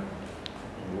drown?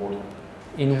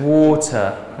 In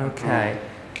water, okay.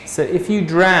 So if you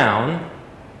drown,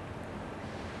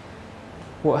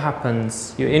 what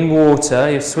happens? You're in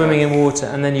water, you're swimming in water,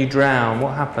 and then you drown.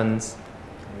 What happens?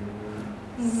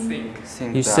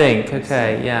 Sink. You sink,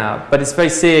 okay, yeah. But it's very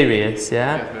serious,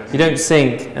 yeah? You don't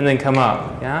sink and then come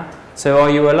up, yeah? So are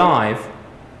you alive?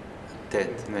 Dead,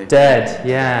 maybe. Dead,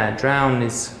 yeah. Drown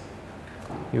is,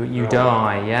 you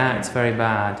die, yeah? It's very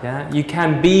bad, yeah? You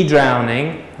can be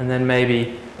drowning and then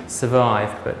maybe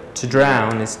survive, but to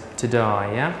drown is to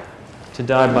die, yeah? To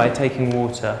die by taking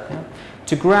water, yeah?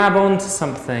 To grab onto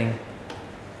something.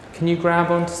 Can you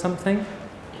grab onto something?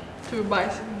 To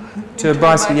bicycle. To a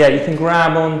bicycle, yeah, you can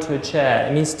grab onto a chair.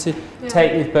 It means to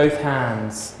take with both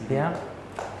hands, yeah?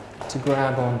 To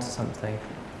grab onto something.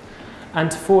 And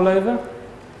to fall over?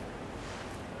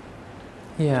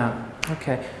 Yeah,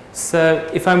 okay. So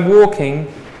if I'm walking,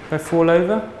 if I fall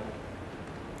over?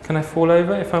 Can I fall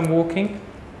over if I'm walking?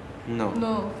 No.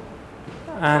 No.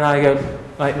 And I go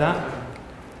like that?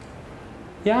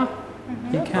 Yeah?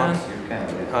 You can.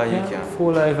 You can.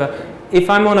 Fall over. If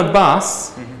I'm on a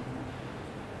bus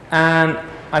and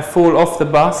I fall off the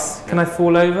bus, can I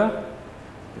fall over?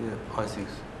 Yeah, I think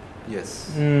so.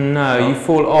 Yes. No, you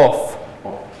fall off.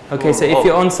 Okay, so if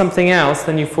you're on something else,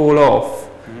 then you fall off.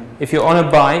 If you're on a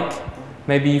bike,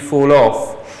 maybe you fall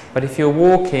off. But if you're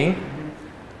walking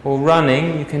or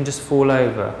running, you can just fall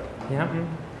over. Yeah?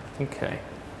 Okay.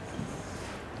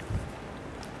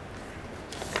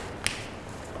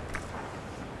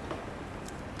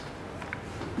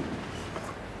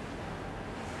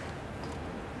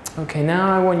 Okay, now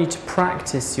I want you to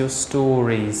practice your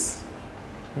stories.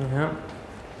 Yeah.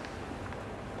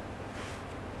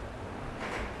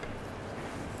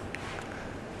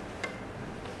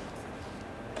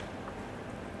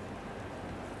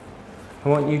 I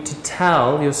want you to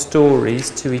tell your stories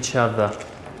to each other.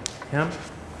 Yeah?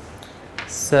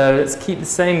 So let's keep the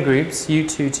same groups, you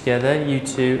two together, you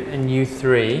two and you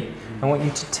three. I want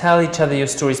you to tell each other your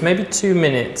stories, maybe 2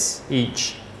 minutes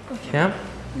each. Yeah?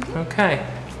 Okay.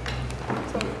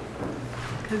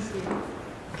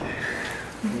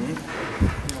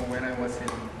 When I was in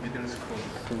middle school,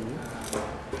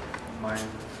 my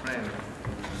friend,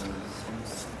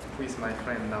 who is my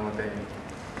friend nowadays,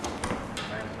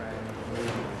 my friend,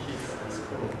 he's at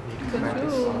school.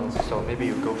 So maybe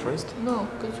you go first. No,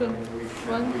 good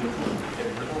one.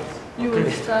 You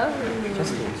will start.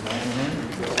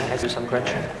 Can I ask you some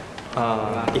question?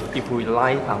 If we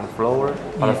lie on the floor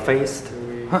or face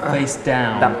Face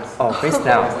down. face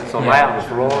down. So lie on the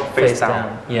floor, face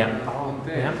down. Yeah.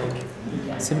 Yeah.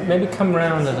 So maybe come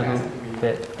round a little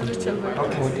bit.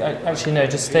 Actually, no,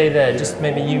 just stay there. Just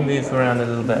maybe you move around a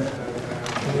little bit.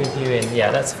 Move you in.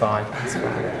 Yeah, that's fine. That's fine.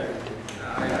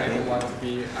 I don't want to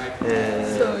be.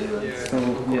 So you will.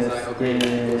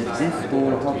 This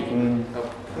will talking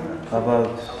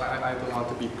about. I don't want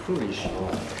to be foolish.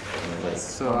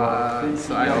 So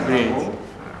I agree.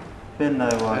 When I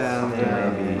was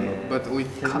But we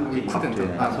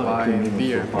couldn't buy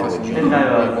beer because we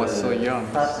were so young.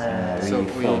 So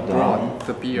we brought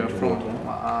the beer from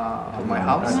my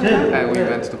house and we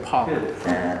went to the park.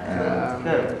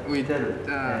 We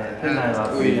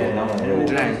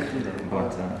drank.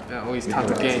 We started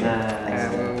the game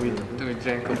and we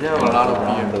drank a lot of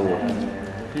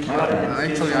beer.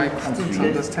 Actually, I couldn't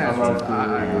understand.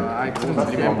 I couldn't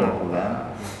remember.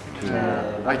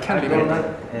 I can't remember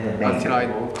until I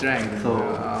drank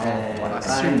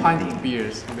 3 pints of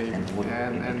beers, maybe, and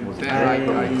then I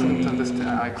couldn't understand.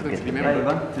 I couldn't remember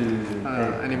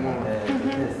anymore.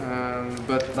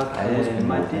 But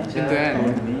in the end,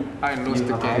 I lost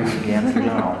the game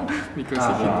because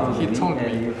he told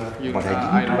me I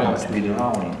lost.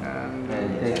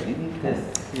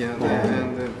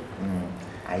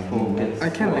 I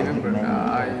can't remember.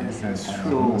 I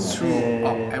threw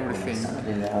up everything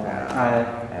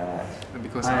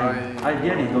because I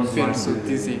felt so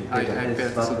dizzy. I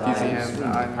felt so dizzy and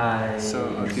I'm so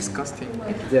disgusting.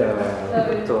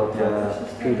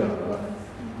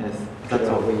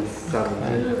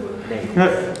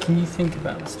 Can you think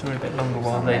about the story a bit longer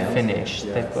while they finish?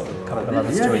 They've got a couple of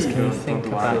other stories. Can you think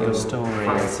about your story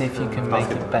and see if you can make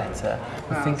it better?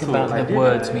 And think about the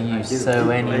words we use. So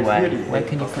anyway. Where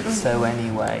can you put so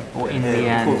anyway? Or in the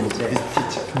end?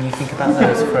 Can you think about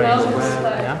those phrases?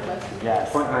 Yeah?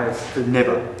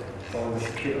 never.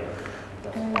 Okay.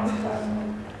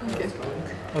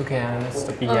 Okay, let's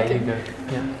stop. Yeah, you go.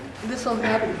 Yeah. This all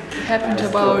happened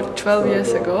about 12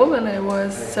 years ago when I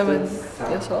was 7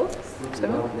 years old.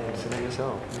 7? 7 years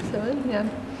old. 7, yeah.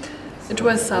 It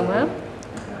was summer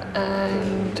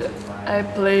and I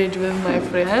played with my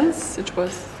friends.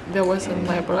 There was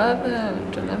my brother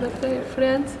and another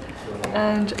friends,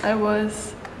 and I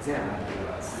was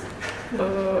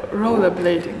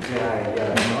rollerblading.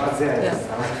 Yeah.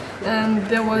 And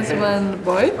there was one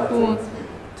boy who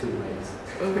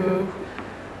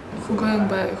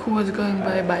was going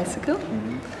by bicycle,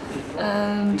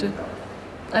 and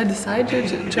I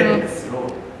decided to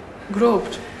grope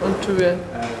onto a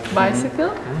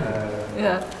bicycle.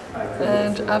 Yeah,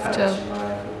 and after a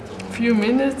few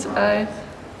minutes I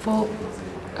fell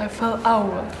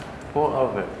over. Fall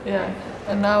over. Yeah,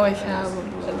 and now I have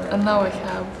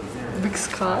a big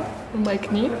scar on my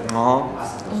knee.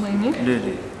 On my knee.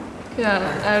 Really? Yeah,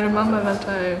 I remember that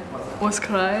I was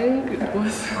crying. It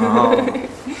was.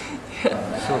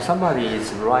 So somebody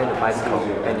is riding a bicycle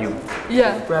and you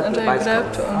Yeah, grabbed and the I bicycle.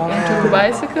 grabbed onto the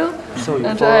bicycle, So you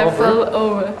and fall I over? fell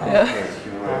over. Yeah.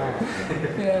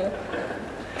 Yeah.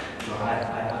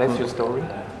 That's your story?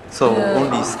 So Yeah.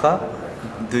 only scar?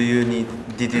 Did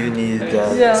you need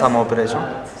Yeah. some operation?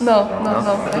 No.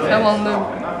 I have only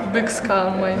big scar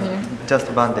on my knee.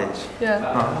 Just bandage. Yeah.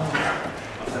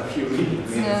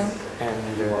 Yeah.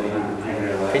 And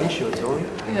finish your story?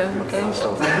 Yeah.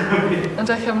 And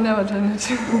I have never done it.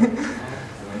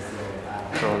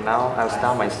 So now I'll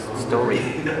start my story.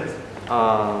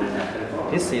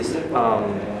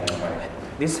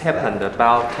 This happened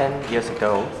about 10 years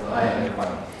ago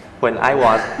when I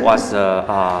was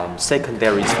a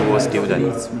secondary school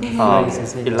student.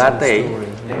 In that day,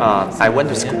 I went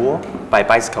to school by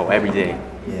bicycle every day.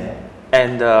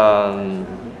 And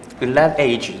in that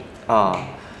age,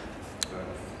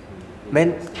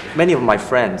 many of my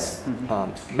friends,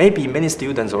 maybe many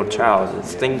students or child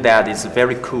think that it's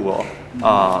very cool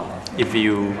if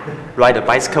you ride a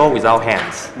bicycle without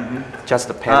hands, just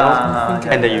the pedal,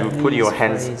 and then you put your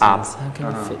hands up.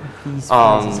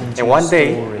 And one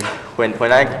day, when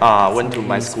I went to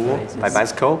my school by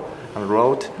bicycle on the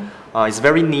road, it's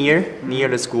very near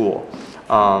the school.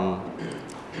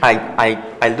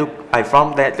 I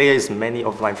found that there is many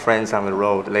of my friends on the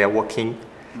road. They are walking,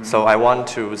 so I want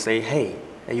to say, hey,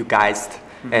 you guys,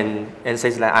 and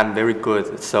say that I'm very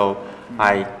good. So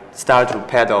I start to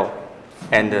pedal,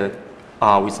 and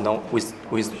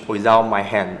without my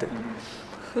hand.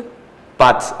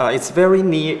 But it's very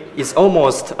near. It's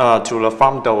almost to the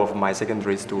front door of my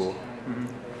secondary school.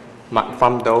 My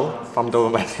front door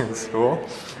of my secondary school,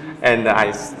 and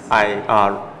I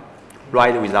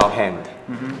ride without hand.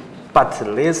 But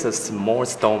there's a small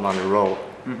stone on the road.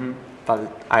 But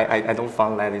I don't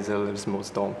find that it's a little small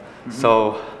stone.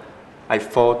 So I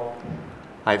fall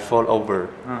over.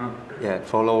 Yeah,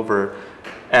 fall over.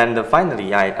 And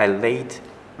finally I laid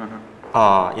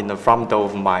in the front door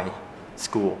of my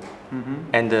school.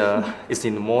 And it's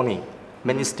in the morning.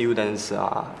 Many students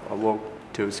walk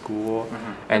to school,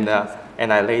 and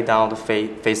I lay down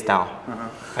face down.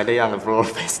 I lay on the floor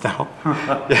face down.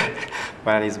 Yeah,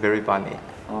 but it's very funny.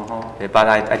 Yeah, but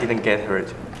I didn't get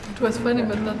hurt. It was funny,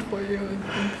 but not for you.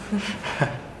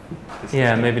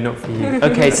 Yeah, maybe not for you.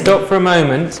 Okay, stop for a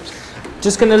moment.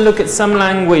 Just going to look at some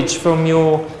language from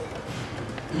your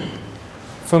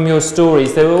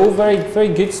stories. They were all very, very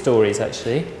good stories,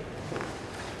 actually.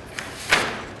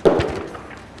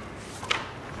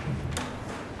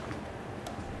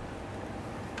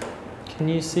 Can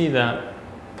you see that?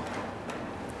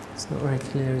 It's not very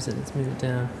clear, is it? Let's move it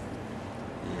down.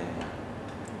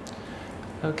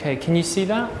 Okay, can you see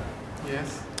that?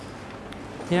 Yes.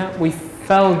 Yeah, we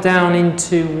fell down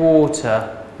into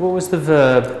water. What was the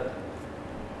verb?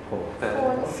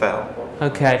 Fell.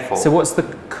 Okay, Fall. so what's the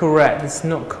correct? It's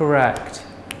not correct.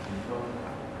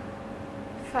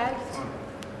 Fight.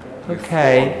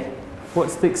 Okay,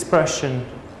 what's the expression?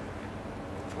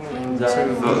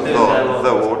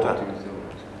 The water.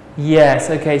 Yes,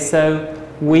 okay, so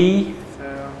we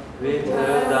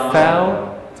fell.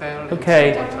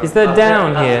 Okay, is there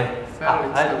down here?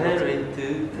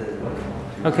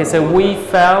 Okay, so we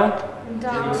fell.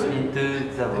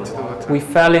 We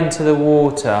fell into the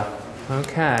water.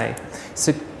 Okay,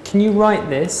 so can you write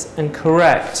this and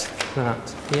correct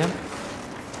that? Yeah.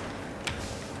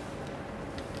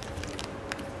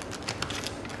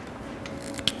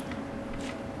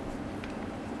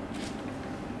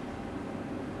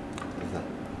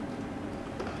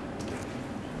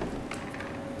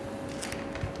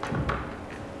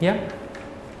 Yeah?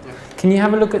 Can you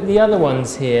have a look at the other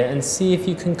ones here and see if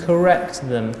you can correct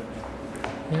them?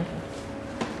 Yeah?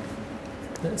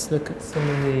 Let's look at some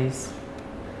of these.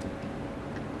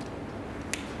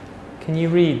 Can you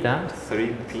read that?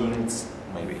 3 pins,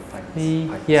 maybe.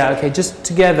 Yeah, okay, just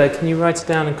together, can you write it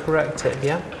down and correct it?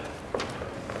 Yeah?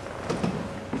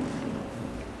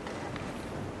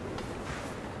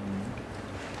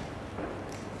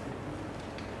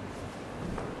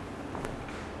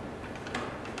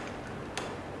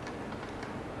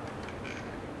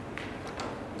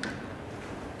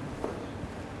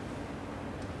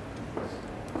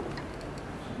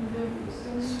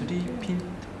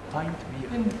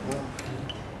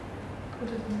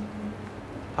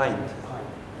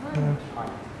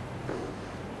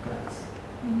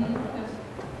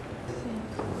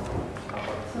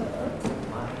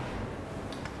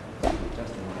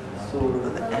 So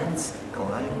the ants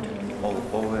climbed all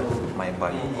over my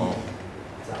body, all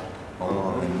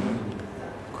over me,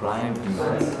 climbed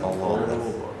all over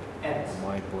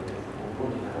my body.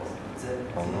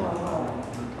 over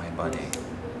my body.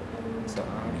 So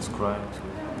describe to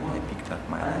I picked up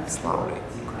my leg slowly.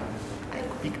 I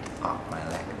picked up my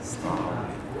leg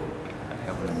slowly. I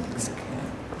have a big skin.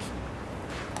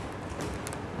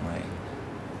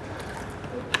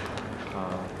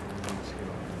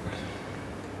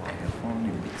 I have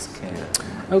only big skin.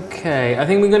 Okay, I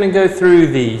think we're going to go through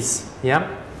these. Yeah.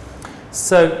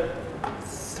 So,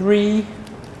 three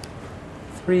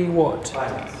what?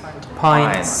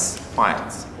 Pints.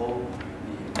 Pints.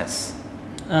 Yes.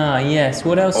 Ah, yes.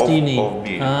 What else do you need? Of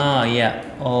beer. Ah, yeah,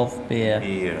 of beer.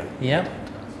 Beer. Yeah.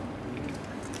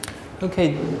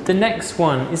 Okay, the next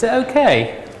one. Is it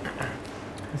okay?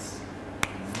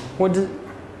 What does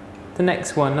the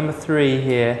next one? Number 3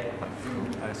 here.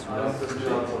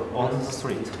 On the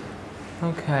street.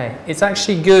 Okay, it's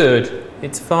actually good.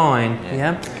 It's fine.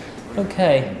 Yeah.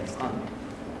 Okay.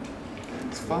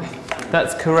 It's fine.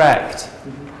 That's correct.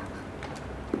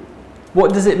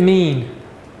 What does it mean?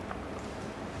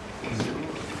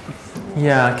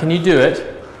 Yeah, can you do it?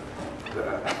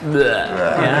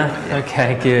 Yeah.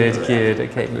 Okay, good.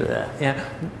 Okay. Yeah.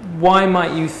 Why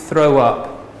might you throw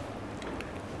up?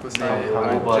 Because I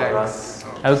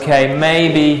drank. Okay,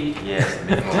 maybe. Yes.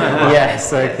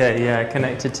 Yes. Okay. Yeah,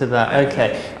 connected to that.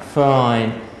 Okay,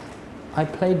 fine. I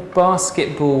played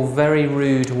basketball very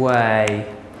rude way.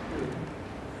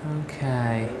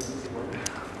 Okay.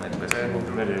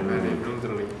 Very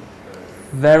rudely.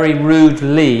 Very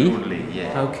rudely. Rudely,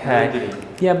 yeah. Okay.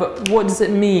 Yeah, but what does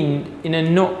it mean in a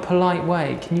not polite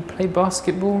way? Can you play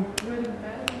basketball?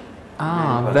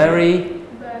 Ah, very.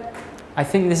 I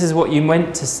think this is what you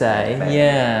meant to say.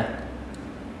 Yeah.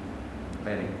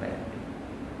 Very badly.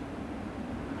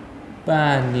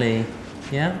 Badly.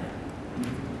 Yeah.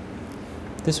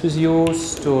 This was your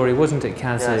story, wasn't it,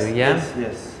 Kazu? Yeah.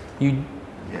 Yes. You.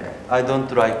 Yeah. I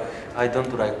don't like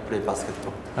play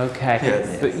basketball. Okay.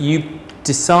 Yes. But you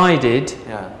decided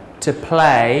Yeah. to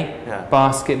play Yeah.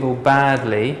 basketball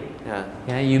badly. Yeah.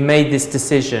 Yeah. You made this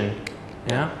decision.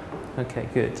 Yeah. Okay.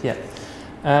 Good. Yeah.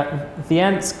 The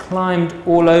ants climbed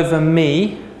all over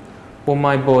me or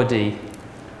my body.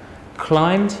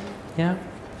 Climbed. Yeah.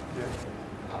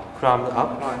 Climbed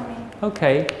up.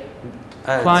 Okay.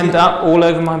 Climbed up all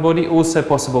over my body, also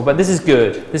possible, but this is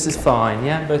good. This is fine,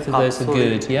 yeah? Both of those are sorry.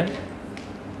 good, yeah?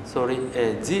 Sorry,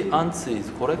 the ants is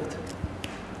correct.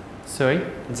 Sorry?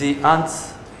 The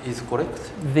ants is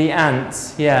correct. The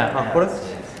ants, yeah. Correct.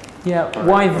 Yeah,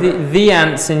 why the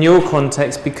ants in your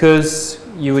context? Because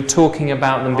you were talking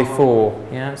about them before,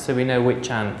 yeah? So we know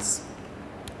which ants.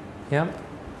 Yeah?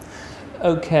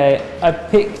 Okay, I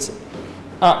picked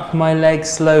up my leg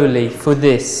slowly for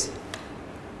this.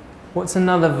 What's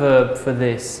another verb for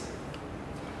this?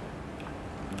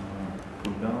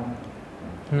 Put down.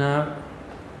 No.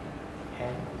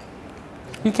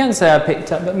 You can say I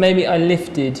picked up, but maybe I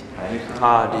lifted.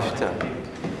 Lifter.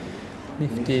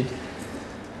 Lifted.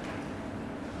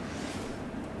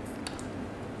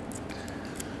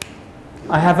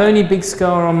 I have only big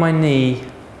scar on my knee.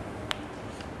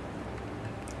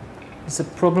 There's a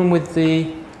problem with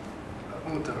the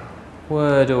Order.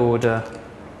 word order.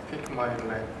 Pick my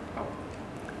leg up.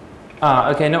 Ah,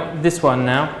 okay, not this one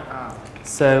now. Ah.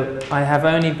 So, I have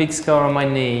only big scar on my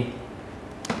knee.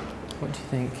 What do you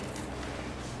think?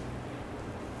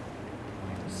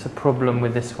 It's a problem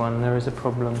with this one. There is a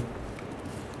problem.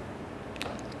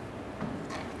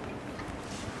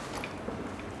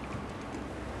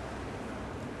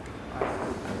 I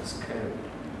was scared.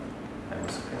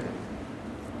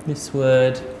 This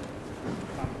word.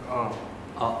 Oh.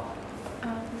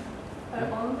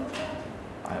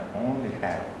 I only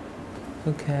have.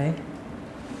 Okay.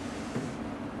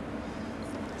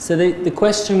 So the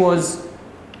question was,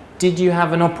 did you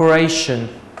have an operation?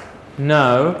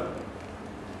 No.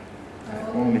 I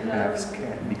only have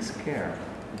big scare.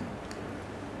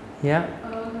 Yeah.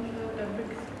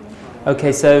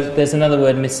 Okay, so there's another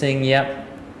word missing. Yep.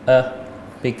 A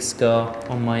big scar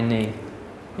on my knee.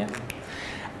 Yeah.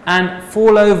 And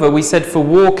fall over, we said for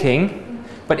walking,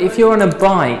 but if you're on a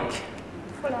bike,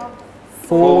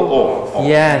 fall off.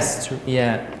 Yes,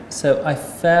 yeah. So I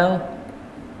fell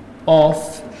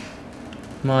off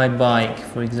my bike,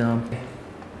 for example.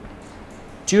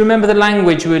 Do you remember the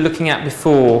language we were looking at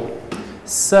before?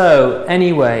 So,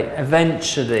 anyway,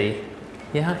 eventually,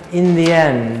 yeah, in the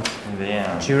end. In the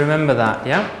end. Do you remember that,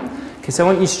 yeah? Okay, so I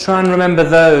want you to try and remember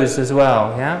those as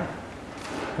well, yeah?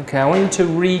 Okay, I want you to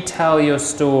retell your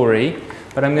story,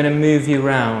 but I'm going to move you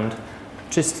around.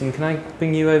 Tristan, can I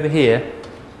bring you over here?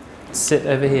 Sit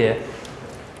over here.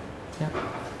 Yeah.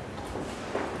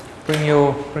 Bring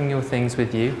your things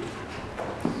with you.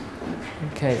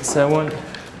 Okay, so I want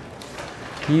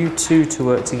you two to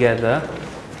work together.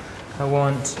 I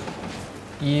want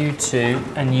you two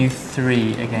and you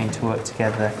three again to work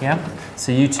together, yeah?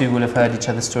 So you two will have heard each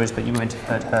other's stories, but you won't have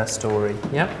heard her story,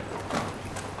 yeah?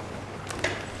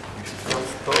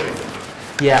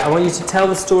 Yeah, I want you to tell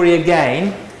the story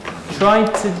again.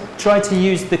 Try to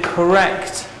use the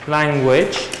correct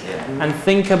language and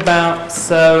think about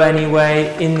so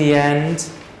anyway, in the end,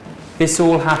 this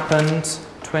all happened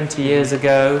 20 years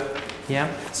ago, yeah?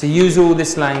 So use all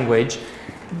this language.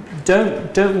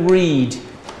 Don't read.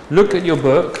 Look at your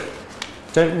book.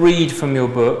 Don't read from your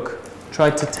book. Try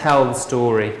to tell the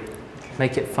story.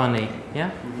 Make it funny,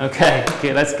 yeah? Okay,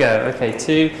 good, let's go. Okay,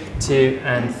 2, 2,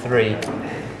 and 3.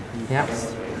 Yeah.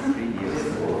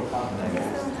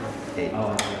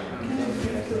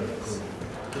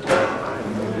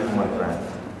 My friend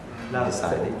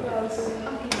decided to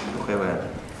have a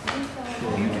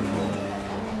beautiful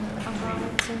About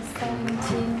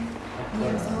 17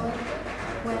 years old,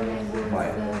 when I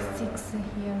was 6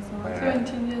 years old.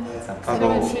 17 years.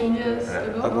 17 years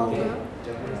ago.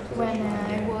 When I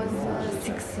was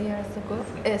 6 years ago,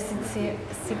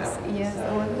 6 years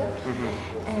old,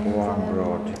 and One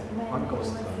word. when I was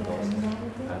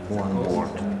One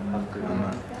word.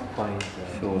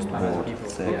 First word,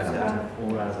 second.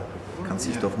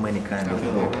 Consists of many kind of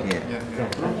word. Yeah.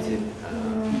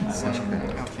 Such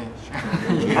kind.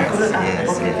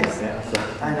 Yes, yes.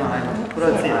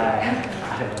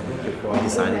 We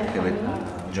decided to have a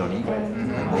journey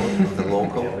about the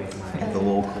local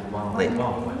lake.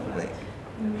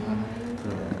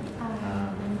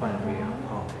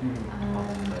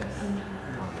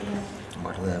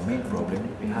 But the main problem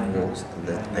was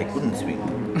that I couldn't swim,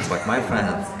 but my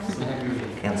friends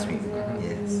can swim.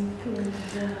 Yes.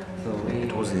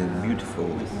 It was a beautiful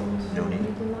journey.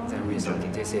 The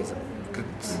reason this is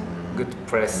good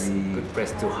place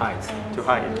to hide. To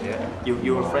hide. Yeah.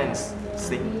 Your friends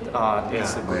think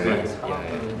it's a good place.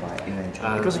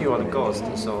 Because you are the ghost,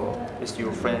 so is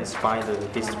your friends find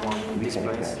this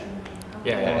place?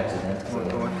 Yeah.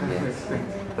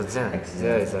 But then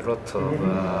there is a lot of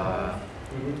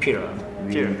pillar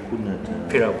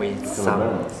with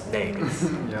some names.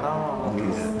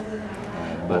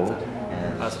 But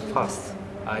at first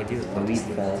I didn't notice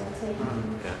it.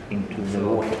 Into the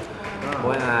water.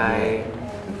 When I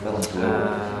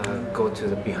go to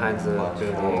the behind the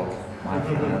building, I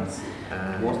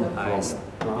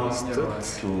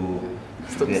stood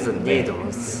the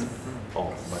needles.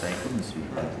 Oh, but I couldn't swim.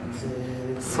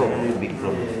 So Very big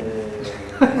problem.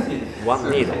 one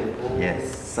needle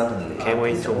Yes, suddenly. came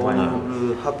into my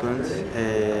arm. happened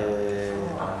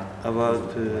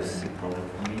about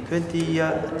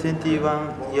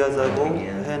 21 years ago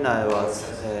when I was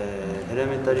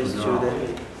elementary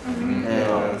student,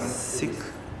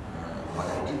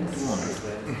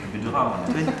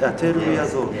 12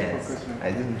 years old. Yes,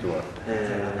 I didn't work.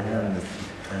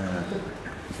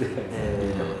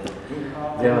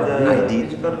 I did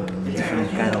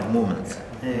different kind of movements.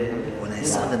 When I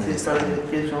suddenly started,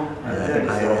 I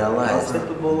realized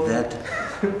that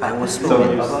I was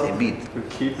swimming a bit.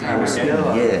 I was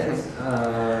swimming, yes.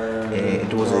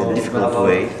 It was a difficult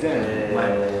way to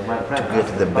get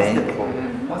to the bank,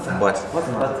 but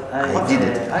I did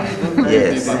it.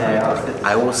 Yes,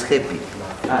 I was happy.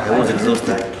 I was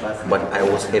exhausted, but I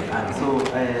was happy.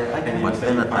 But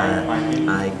when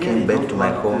I came back to my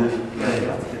home,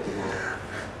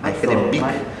 I had a big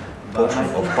portion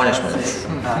of punishment.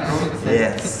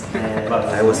 Yes,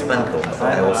 I was spankled, but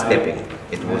I was happy.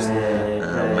 It was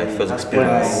my first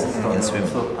experience in swimming.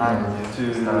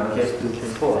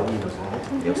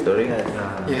 Your story?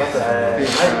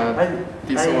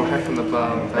 This all happened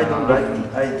about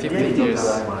 15 years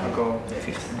ago.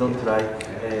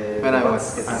 When I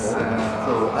was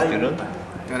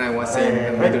when I was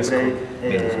in middle school.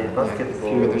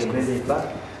 Middle school.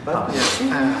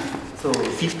 So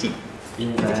 50.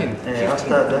 15.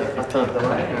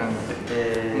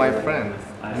 My friend.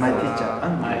 My teacher.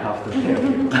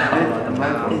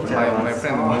 My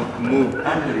friend moved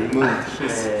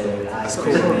his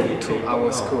school to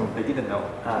our school. They didn't know.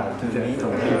 To me.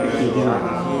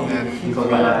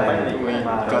 And we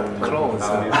got close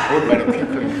very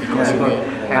quickly because we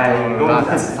had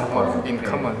lots in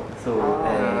common.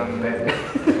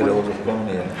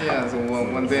 Yeah, so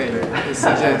one day he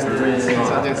suggested drinking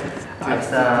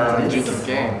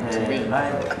game to me.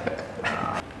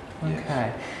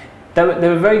 Okay. They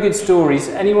were very good stories.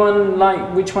 Anyone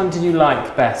like, which one did you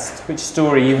like best? Which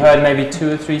story? You heard maybe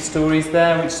 2 or 3 stories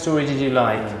there. Which story did you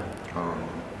like?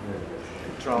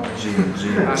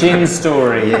 Jin's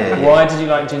story. Yeah. Why did you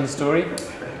like Jin's story?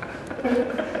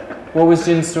 What was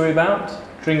Jin's story about?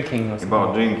 drinking or something?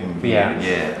 About drinking.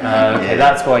 Yeah. Okay,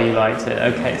 that's why you liked it.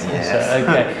 Okay, Sasha.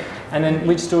 Okay. And then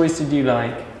which stories did you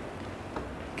like?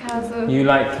 Kazu. You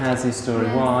like Kazu's story.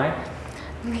 Yes. Why?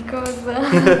 Because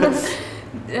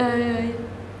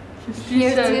his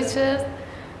teacher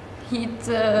hit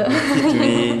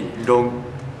me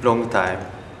long time.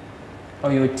 Oh,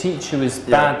 your teacher was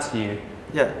bad to you?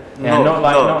 Yeah. Yeah, not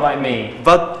like me.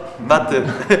 But bad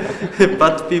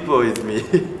people with me.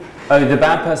 Oh, the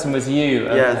bad person was you.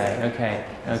 Okay, Yes.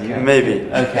 okay. Maybe.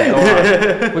 Okay, all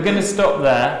right. We're going to stop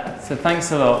there. So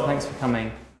thanks a lot. Thanks for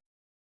coming.